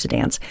 well, I love to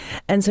dance.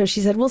 And so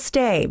she said, well,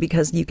 stay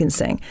because you can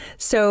sing.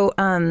 So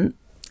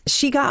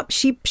she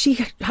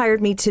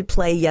hired me to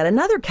play yet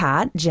another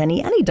cat,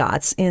 Jenny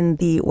Anydots, in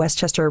the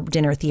Westchester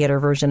Dinner Theater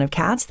version of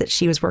Cats that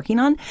she was working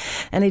on.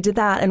 And I did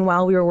that. And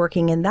while we were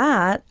working in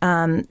that,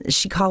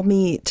 she called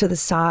me to the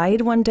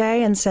side one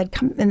day and said,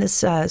 come in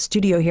this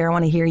studio here. I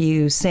want to hear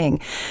you sing.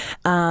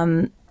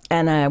 And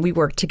we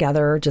worked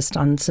together just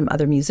on some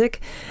other music.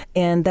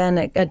 And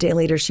then a day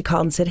later, she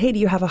called and said, hey, do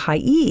you have a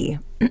high E?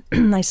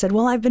 And I said,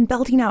 well, I've been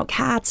belting out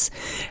Cats.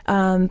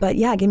 But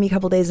yeah, give me a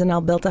couple days and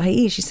I'll belt a high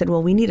E. She said,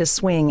 well, we need a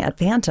swing at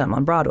Phantom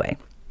on Broadway.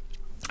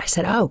 I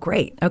said, oh,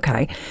 great.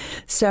 Okay.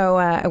 So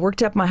I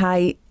worked up my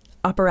high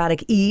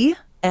operatic E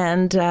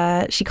And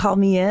she called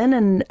me in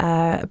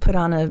and put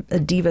on a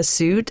diva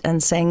suit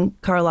and sang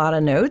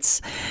Carlotta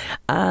notes.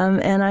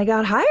 And I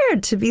got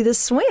hired to be the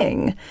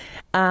swing.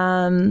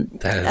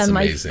 That is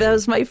amazing. That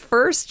was my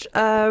first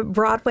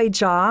Broadway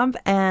job.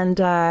 And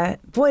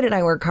boy, did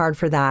I work hard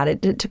for that.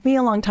 It took me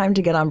a long time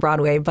to get on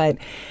Broadway, but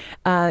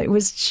it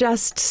was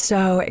just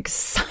so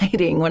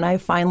exciting when I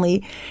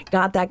finally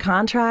got that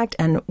contract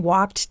and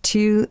walked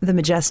to the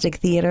Majestic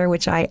Theater,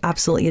 which I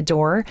absolutely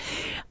adore,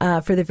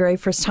 for the very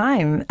first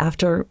time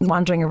after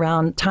wandering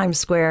around Times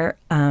Square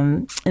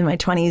in my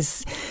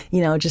 20s,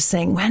 just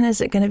saying, when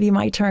is it going to be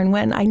my turn?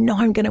 When? I know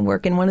I'm going to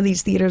work in one of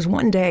these theaters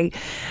one day.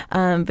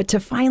 But to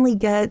finally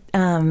get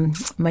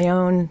my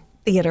own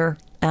theater,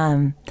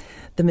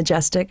 the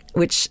Majestic,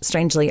 which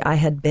strangely I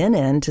had been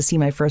in to see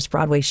my first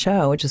Broadway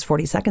show, which is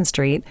 42nd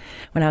Street,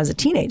 when I was a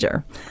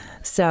teenager.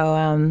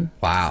 So,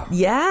 wow.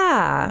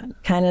 Yeah,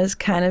 kind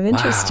of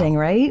interesting, wow.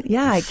 Right?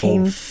 Yeah, I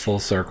came full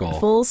circle.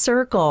 Full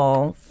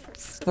circle.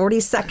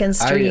 42nd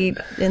Street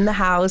in the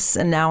house,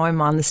 and now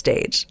I'm on the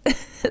stage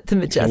at the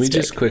Majestic. Can we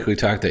just quickly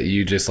talk that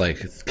you just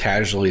like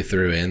casually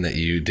threw in that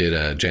you did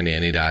a Jenny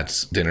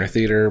Anydots dinner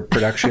theater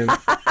production?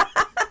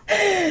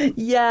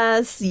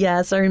 Yes.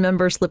 I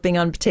remember slipping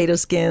on potato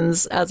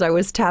skins as I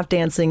was tap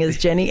dancing as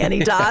Jenny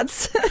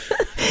Anydots.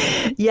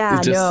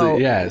 Yeah,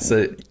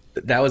 so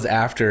that was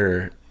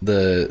after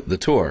the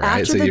tour,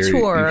 right? After the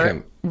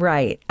tour,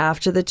 right.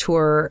 After the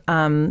tour.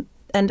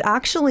 And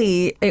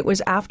actually, it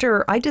was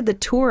after I did the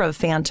tour of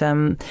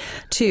Phantom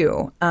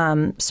too.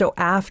 So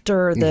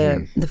after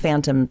the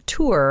Phantom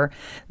tour,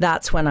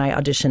 that's when I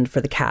auditioned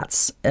for the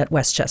Cats at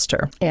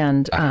Westchester.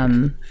 And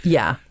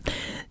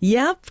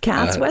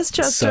Cats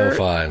Westchester. So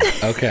fun.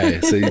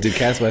 Okay, so you did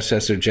Cats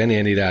Westchester, Jenny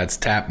Anydots,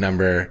 tap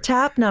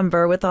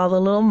number with all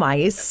the little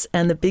mice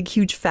and the big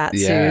huge fat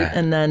suit,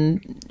 and then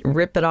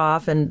rip it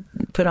off and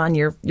put on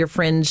your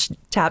fringe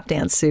tap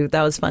dance suit.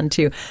 That was fun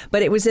too.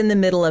 But it was in the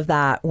middle of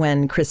that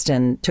when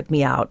Kristen took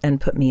me out and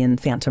put me in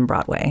Phantom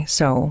Broadway.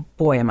 So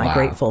boy, am I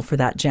grateful for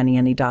that Jenny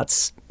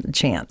Anydots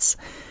chance.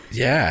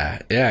 Yeah.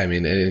 I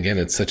mean, and again,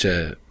 it's such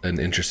an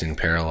interesting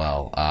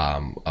parallel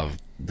of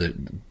the.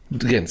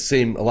 Again,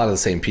 a lot of the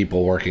same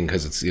people working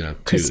because it's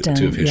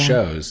two of his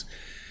shows,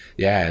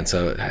 and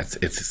so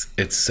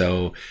it's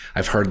so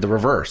I've heard the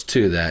reverse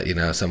too,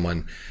 that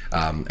someone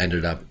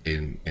ended up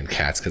in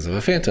Cats because of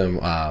a Phantom,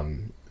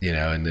 and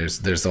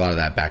there's a lot of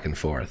that back and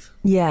forth.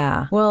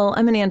 Yeah, well,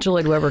 I'm an Andrew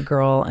Lloyd Webber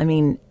girl. I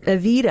mean,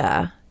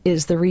 Evita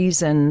is the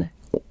reason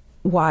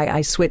why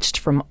I switched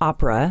from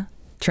opera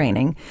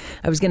training.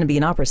 I was going to be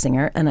an opera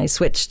singer, and I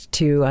switched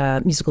to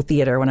musical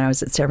theater when I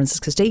was at San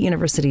Francisco State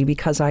University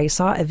because I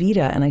saw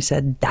Evita and I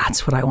said,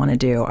 that's what I want to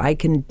do. I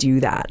can do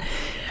that.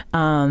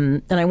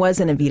 And I was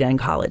in Evita in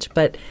college,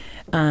 but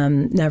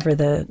never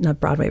the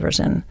Broadway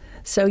version.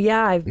 So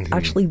yeah, I've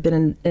actually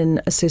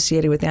been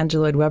associated with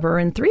Andrew Lloyd Webber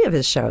in 3 of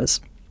his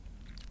shows.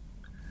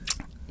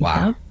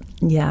 Wow.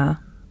 Yeah.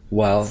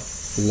 Well,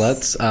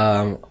 let's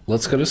go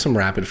to some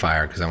rapid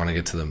fire because I want to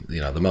get to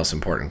the most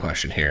important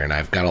question here, and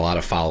I've got a lot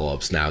of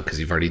follow-ups now because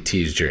you've already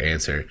teased your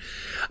answer.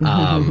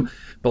 But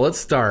let's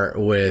start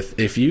with,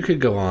 if you could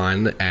go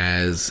on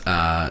as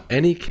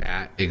any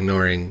cat,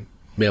 ignoring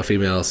male,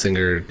 female,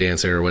 singer,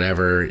 dancer, or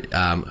whatever,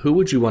 who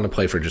would you want to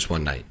play for just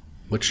one night?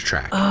 Which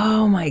track?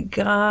 Oh my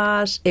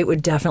gosh, it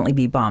would definitely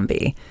be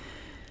Bombi.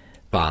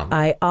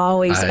 I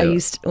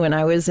used when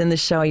I was in the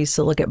show, I used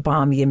to look at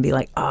Bombi and be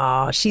like,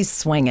 oh, she's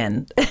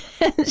swinging.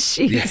 I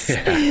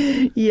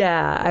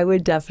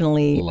would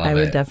definitely want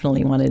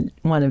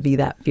to be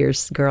that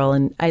fierce girl.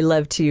 And I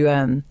love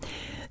to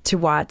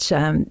watch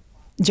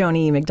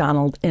Joni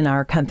McDonald in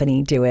our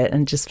company do it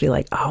and just be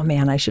like, oh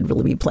man, I should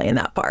really be playing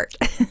that part.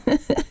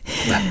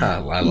 I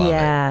love it.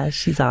 Yeah,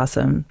 she's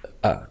awesome.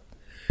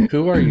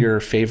 Who are your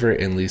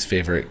favorite and least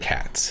favorite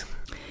cats?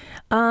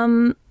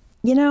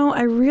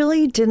 I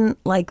really didn't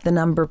like the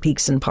number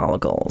Peaks and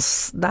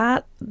Pollicles.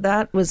 That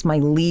was my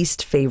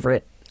least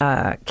favorite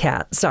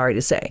cat, sorry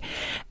to say.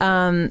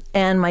 And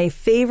my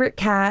favorite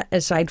cat,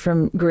 aside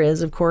from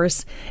Grizz, of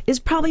course, is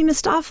probably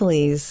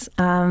Mistopheles,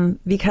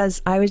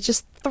 because I was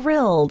just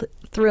thrilled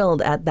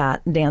at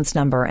that dance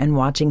number and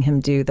watching him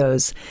do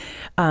those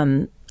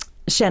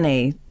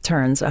chaîné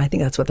turns. I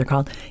think that's what they're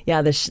called.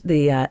 Yeah,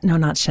 no,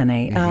 not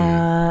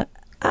chaîné.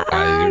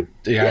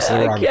 You asked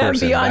the wrong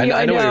person. I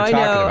know what you're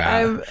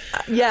talking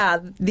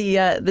about.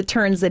 The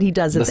turns that he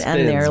does at the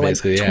end there, like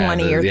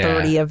 20 or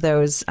 30 of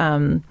those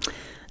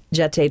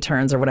jeté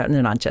turns or whatever.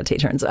 They're not jeté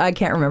turns. I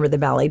can't remember the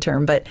ballet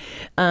term, but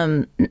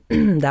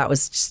that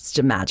was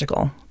just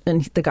magical.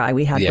 And the guy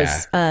we had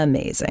was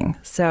amazing.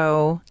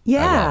 So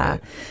that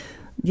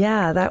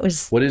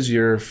was. What is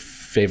your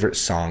favorite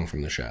song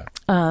from the show?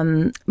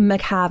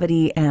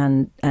 Macavity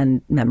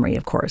and Memory,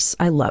 of course.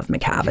 I love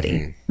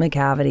Macavity.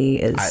 Macavity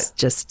is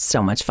just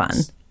so much fun.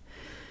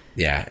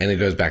 Yeah, and it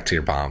goes back to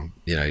your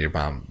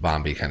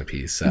Bombi kind of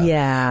piece. So.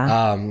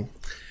 Yeah.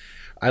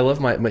 I love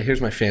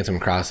here's my Phantom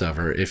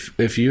crossover.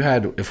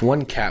 If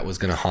one cat was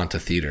going to haunt a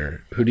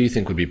theater, who do you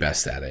think would be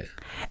best at it?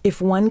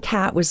 If one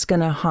cat was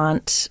going to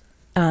haunt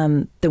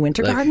the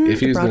Winter Garden, if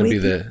he was going to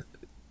be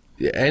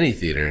any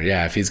theater.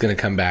 Yeah, if he's going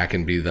to come back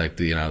and be like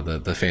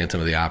the Phantom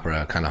of the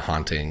Opera kind of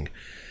haunting,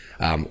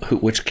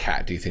 which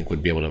cat do you think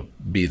would be able to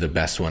be the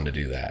best one to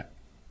do that?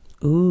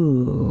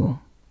 Ooh,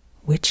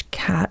 which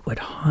cat would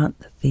haunt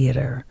the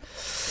theater?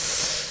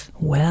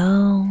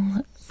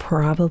 Well,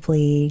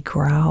 probably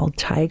Growl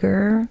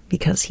Tiger,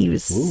 because he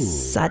was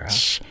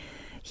such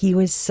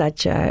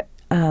a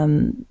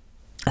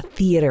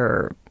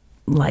theater,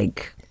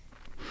 like,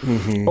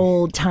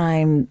 old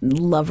time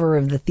lover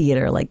of the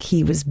theater. Like,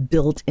 he was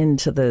built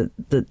into the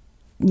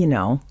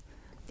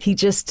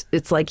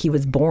it's like he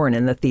was born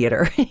in the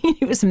theater.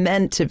 He was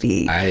meant to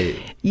be.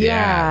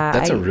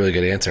 That's a really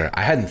good answer.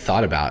 I hadn't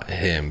thought about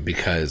him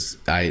because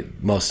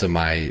most of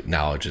my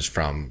knowledge is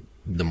from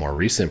the more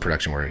recent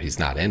production where he's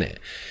not in it.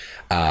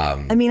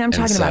 I'm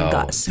talking about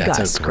Gus.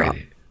 Gus Growl.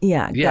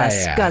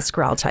 Gus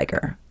Growl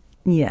Tiger.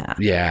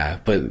 Yeah.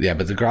 But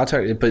the Growl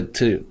Tiger, but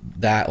to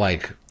that,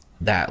 like,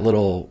 that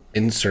little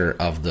insert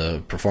of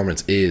the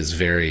performance is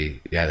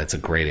that's a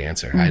great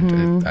answer. I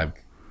hadn't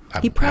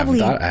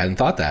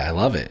thought that. I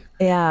love it.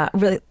 Yeah,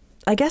 really.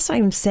 I guess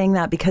I'm saying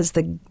that because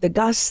the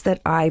Gus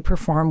that I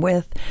perform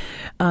with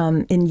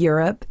in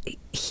Europe,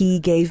 he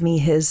gave me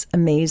his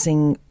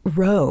amazing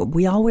robe.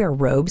 We all wear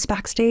robes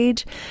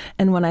backstage.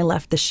 And when I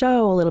left the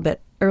show a little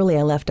bit early,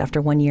 I left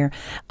after 1 year,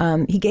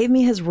 he gave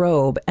me his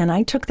robe, and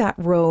I took that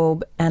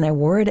robe and I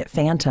wore it at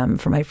Phantom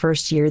for my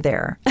first year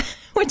there,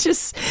 which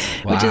is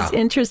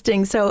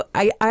interesting. So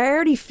I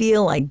already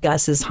feel like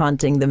Gus is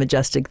haunting the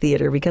Majestic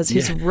Theater because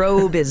his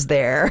robe is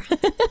there.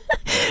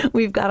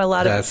 We've got a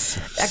lot of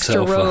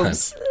extra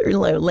robes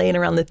laying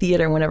around the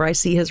theater. Whenever I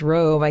see his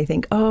robe, I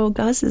think, oh,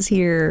 Gus is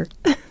here.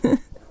 Well,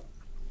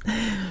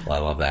 I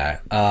love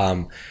that.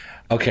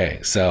 Okay,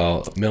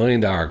 so $1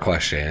 million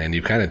question, and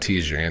you kind of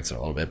teased your answer a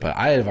little bit, but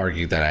I have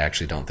argued that I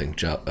actually don't think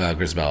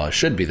Grizabella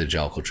should be the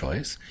Jellicle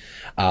choice.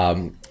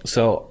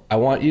 So I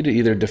want you to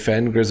either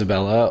defend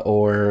Grizabella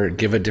or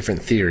give a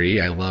different theory.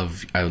 I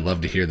would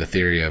love to hear the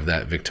theory of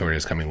that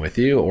Victoria's coming with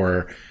you,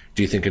 or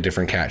do you think a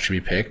different cat should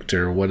be picked,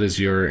 or what is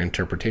your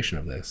interpretation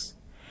of this?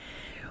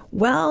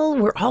 Well,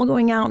 we're all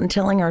going out and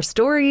telling our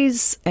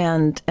stories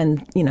and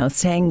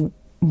saying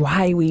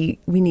why we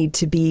need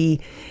to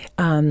be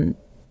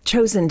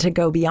chosen to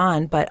go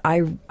beyond, but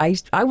I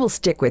will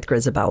stick with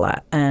Grizabella,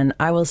 and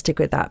I will stick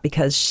with that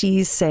because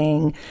she's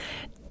saying,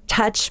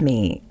 touch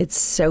me. It's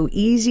so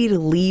easy to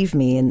leave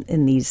me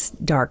in these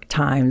dark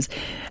times.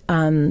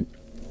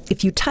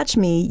 If you touch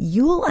me,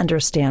 you'll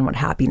understand what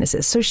happiness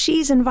is. So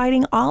she's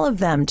inviting all of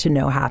them to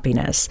know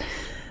happiness.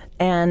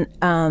 And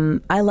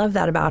I love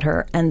that about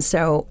her. And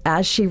so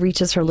as she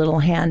reaches her little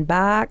hand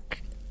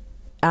back,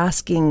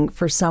 asking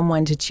for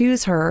someone to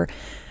choose her,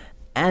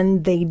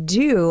 and they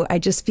do, I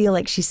just feel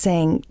like she's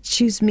saying,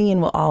 choose me and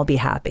we'll all be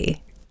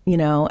happy,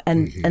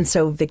 And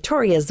so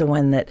Victoria is the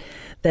one that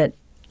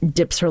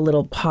dips her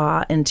little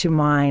paw into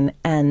mine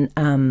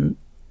and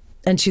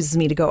chooses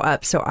me to go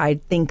up. So I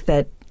think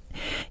that,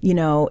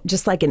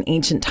 just like in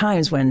ancient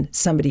times when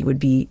somebody would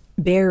be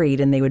buried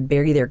and they would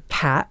bury their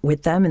cat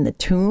with them in the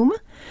tomb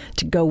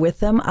to go with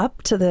them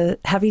up to the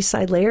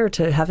Heaviside layer,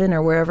 to heaven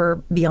or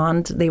wherever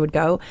beyond they would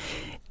go.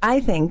 I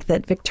think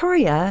that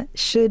Victoria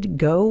should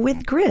go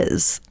with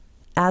Grizz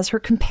as her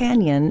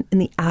companion in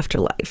the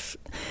afterlife.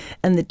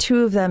 And the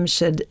two of them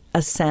should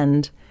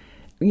ascend,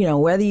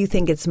 whether you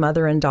think it's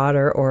mother and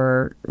daughter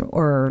or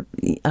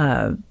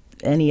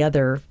any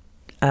other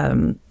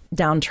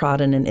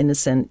downtrodden and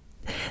innocent,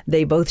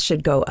 they both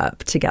should go up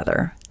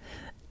together.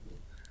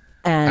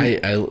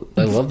 And I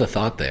love the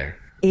thought there.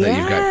 That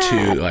you've got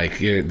two,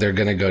 they're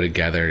going to go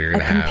together. You're going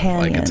to have,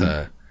 companion. It's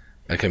a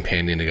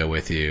companion to go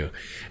with you.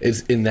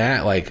 Is in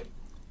that,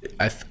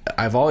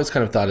 I've always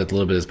kind of thought it a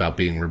little bit is about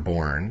being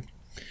reborn,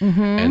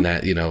 and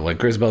that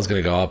Grizabella's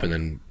going to go up and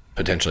then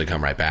potentially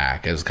come right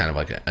back as kind of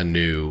like a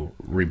new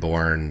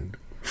reborn,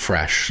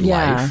 fresh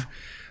life.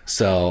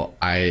 So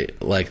I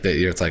like that.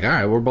 It's like, all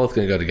right, we're both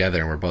going to go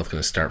together and we're both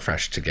going to start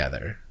fresh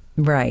together.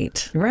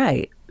 Right.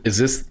 Is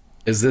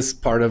this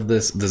part of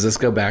this? Does this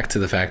go back to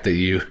the fact that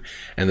you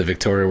and the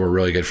Victoria were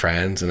really good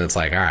friends, and it's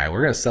like, all right,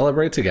 we're going to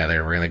celebrate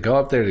together. We're going to go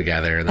up there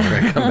together, and then we're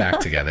going to come back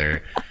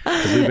together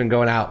because we've been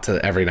going out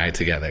to every night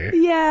together.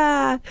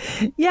 Yeah.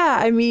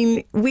 I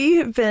mean, we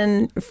have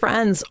been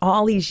friends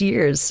all these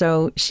years.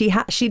 So she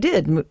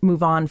did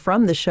move on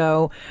from the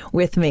show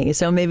with me.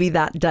 So maybe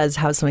that does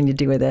have something to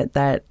do with it.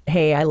 That,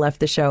 hey, I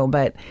left the show,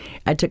 but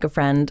I took a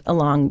friend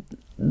along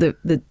the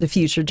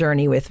future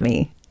journey with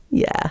me.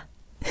 Yeah.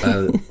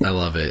 I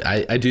love it.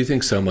 I do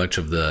think so much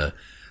of the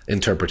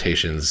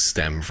interpretations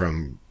stem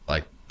from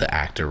like the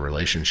actor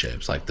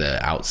relationships, like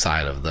the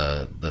outside of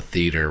the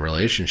theater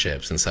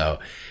relationships. And so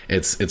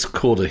it's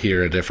cool to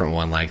hear a different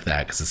one like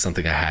that, because it's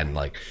something I hadn't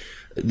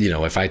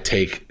if I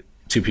take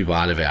two people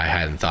out of it, I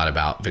hadn't thought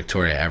about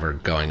Victoria ever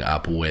going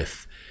up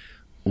with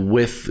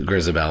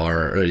Grizabella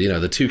or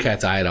the two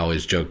cats I had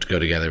always joked to go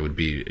together would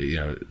be,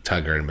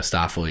 Tugger and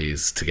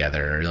Mistopheles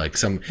together, or like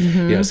some,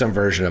 some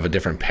version of a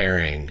different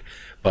pairing.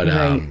 But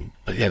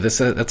yeah, it's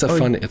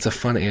a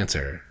fun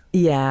answer.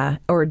 Yeah,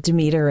 or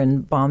Demeter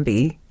and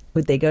Bombi.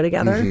 Would they go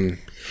together? Mm-hmm.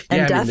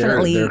 And yeah,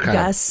 definitely they're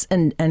Gus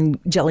and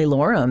Jelly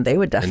Lorem, they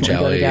would definitely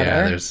go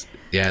together.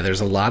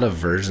 There's a lot of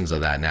versions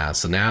of that now.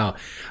 So now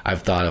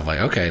I've thought of like,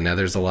 okay, now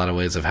there's a lot of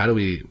ways of how do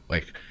we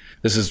like,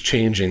 this is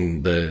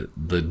changing the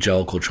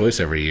Jellicle choice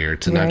every year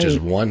to not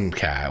just one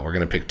cat. We're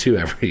going to pick 2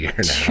 every year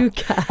now. 2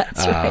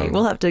 cats, right.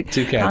 We'll have to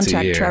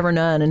contact Trevor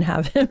Nunn and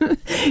have him.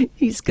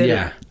 He's good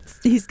at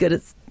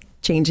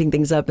changing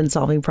things up and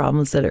solving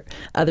problems that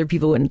other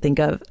people wouldn't think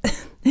of.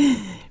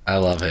 I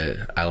love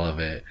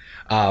it.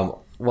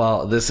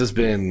 Well, this has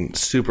been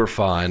super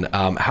fun.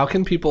 How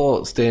can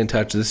people stay in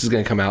touch? This is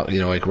going to come out,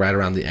 like right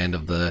around the end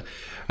of the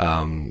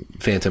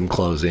Phantom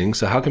closing.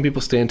 So how can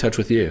people stay in touch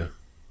with you?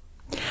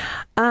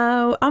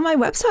 On my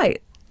website,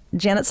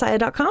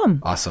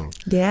 janetsaia.com. Awesome.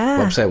 Yeah.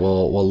 Website,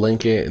 we'll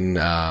link it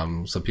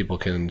and so people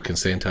can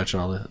stay in touch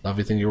on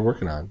everything you're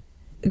working on.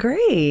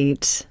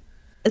 Great.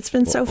 It's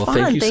been so fun.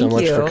 Thank you so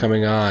much for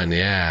coming on.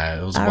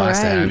 Yeah, it was a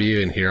blast to have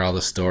you and hear all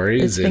the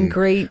stories. It's been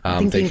great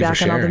thinking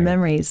back on all the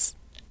memories.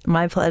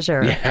 My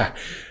pleasure. Yeah.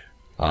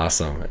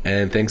 Awesome.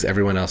 And thanks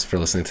everyone else for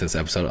listening to this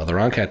episode of The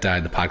Wrong Cat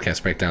Died, the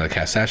podcast breakdown of the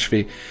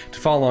catastrophe. To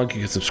follow along, you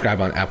can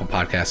subscribe on Apple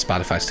Podcasts,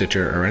 Spotify,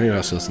 Stitcher, or anywhere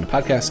else you listen to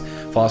podcasts.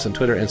 Follow us on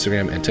Twitter,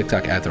 Instagram, and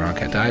TikTok at The Wrong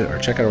Cat Died, or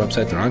check out our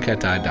website,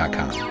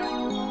 thewrongcatdied.com.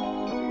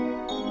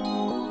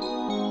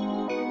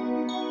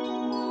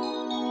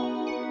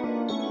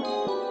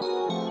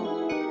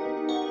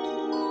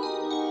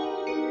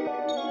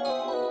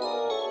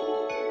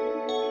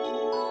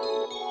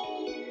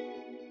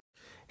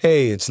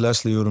 Hey, it's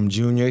Leslie Odom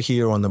Jr.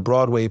 here on the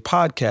Broadway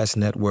Podcast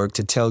Network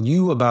to tell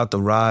you about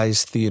the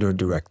Rise Theater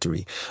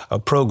Directory, a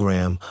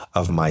program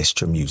of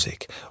Maestra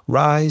Music.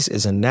 Rise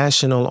is a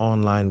national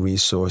online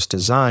resource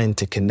designed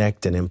to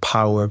connect and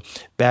empower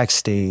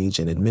backstage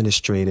and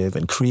administrative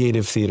and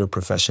creative theater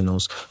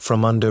professionals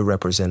from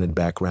underrepresented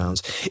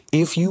backgrounds.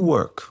 If you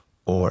work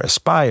or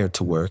aspire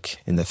to work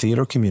in the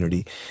theater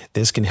community,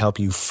 this can help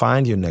you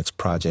find your next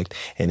project.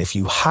 And if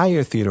you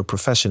hire theater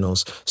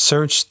professionals,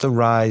 search the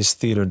Rise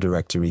Theater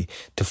Directory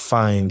to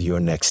find your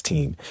next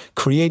team.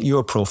 Create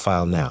your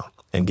profile now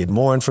and get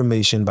more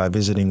information by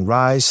visiting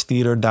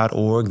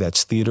risetheater.org.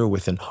 That's theater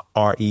with an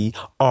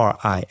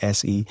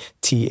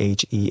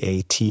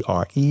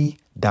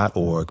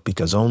RERISETHEATRE.org,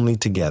 because only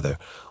together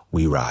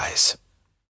we rise.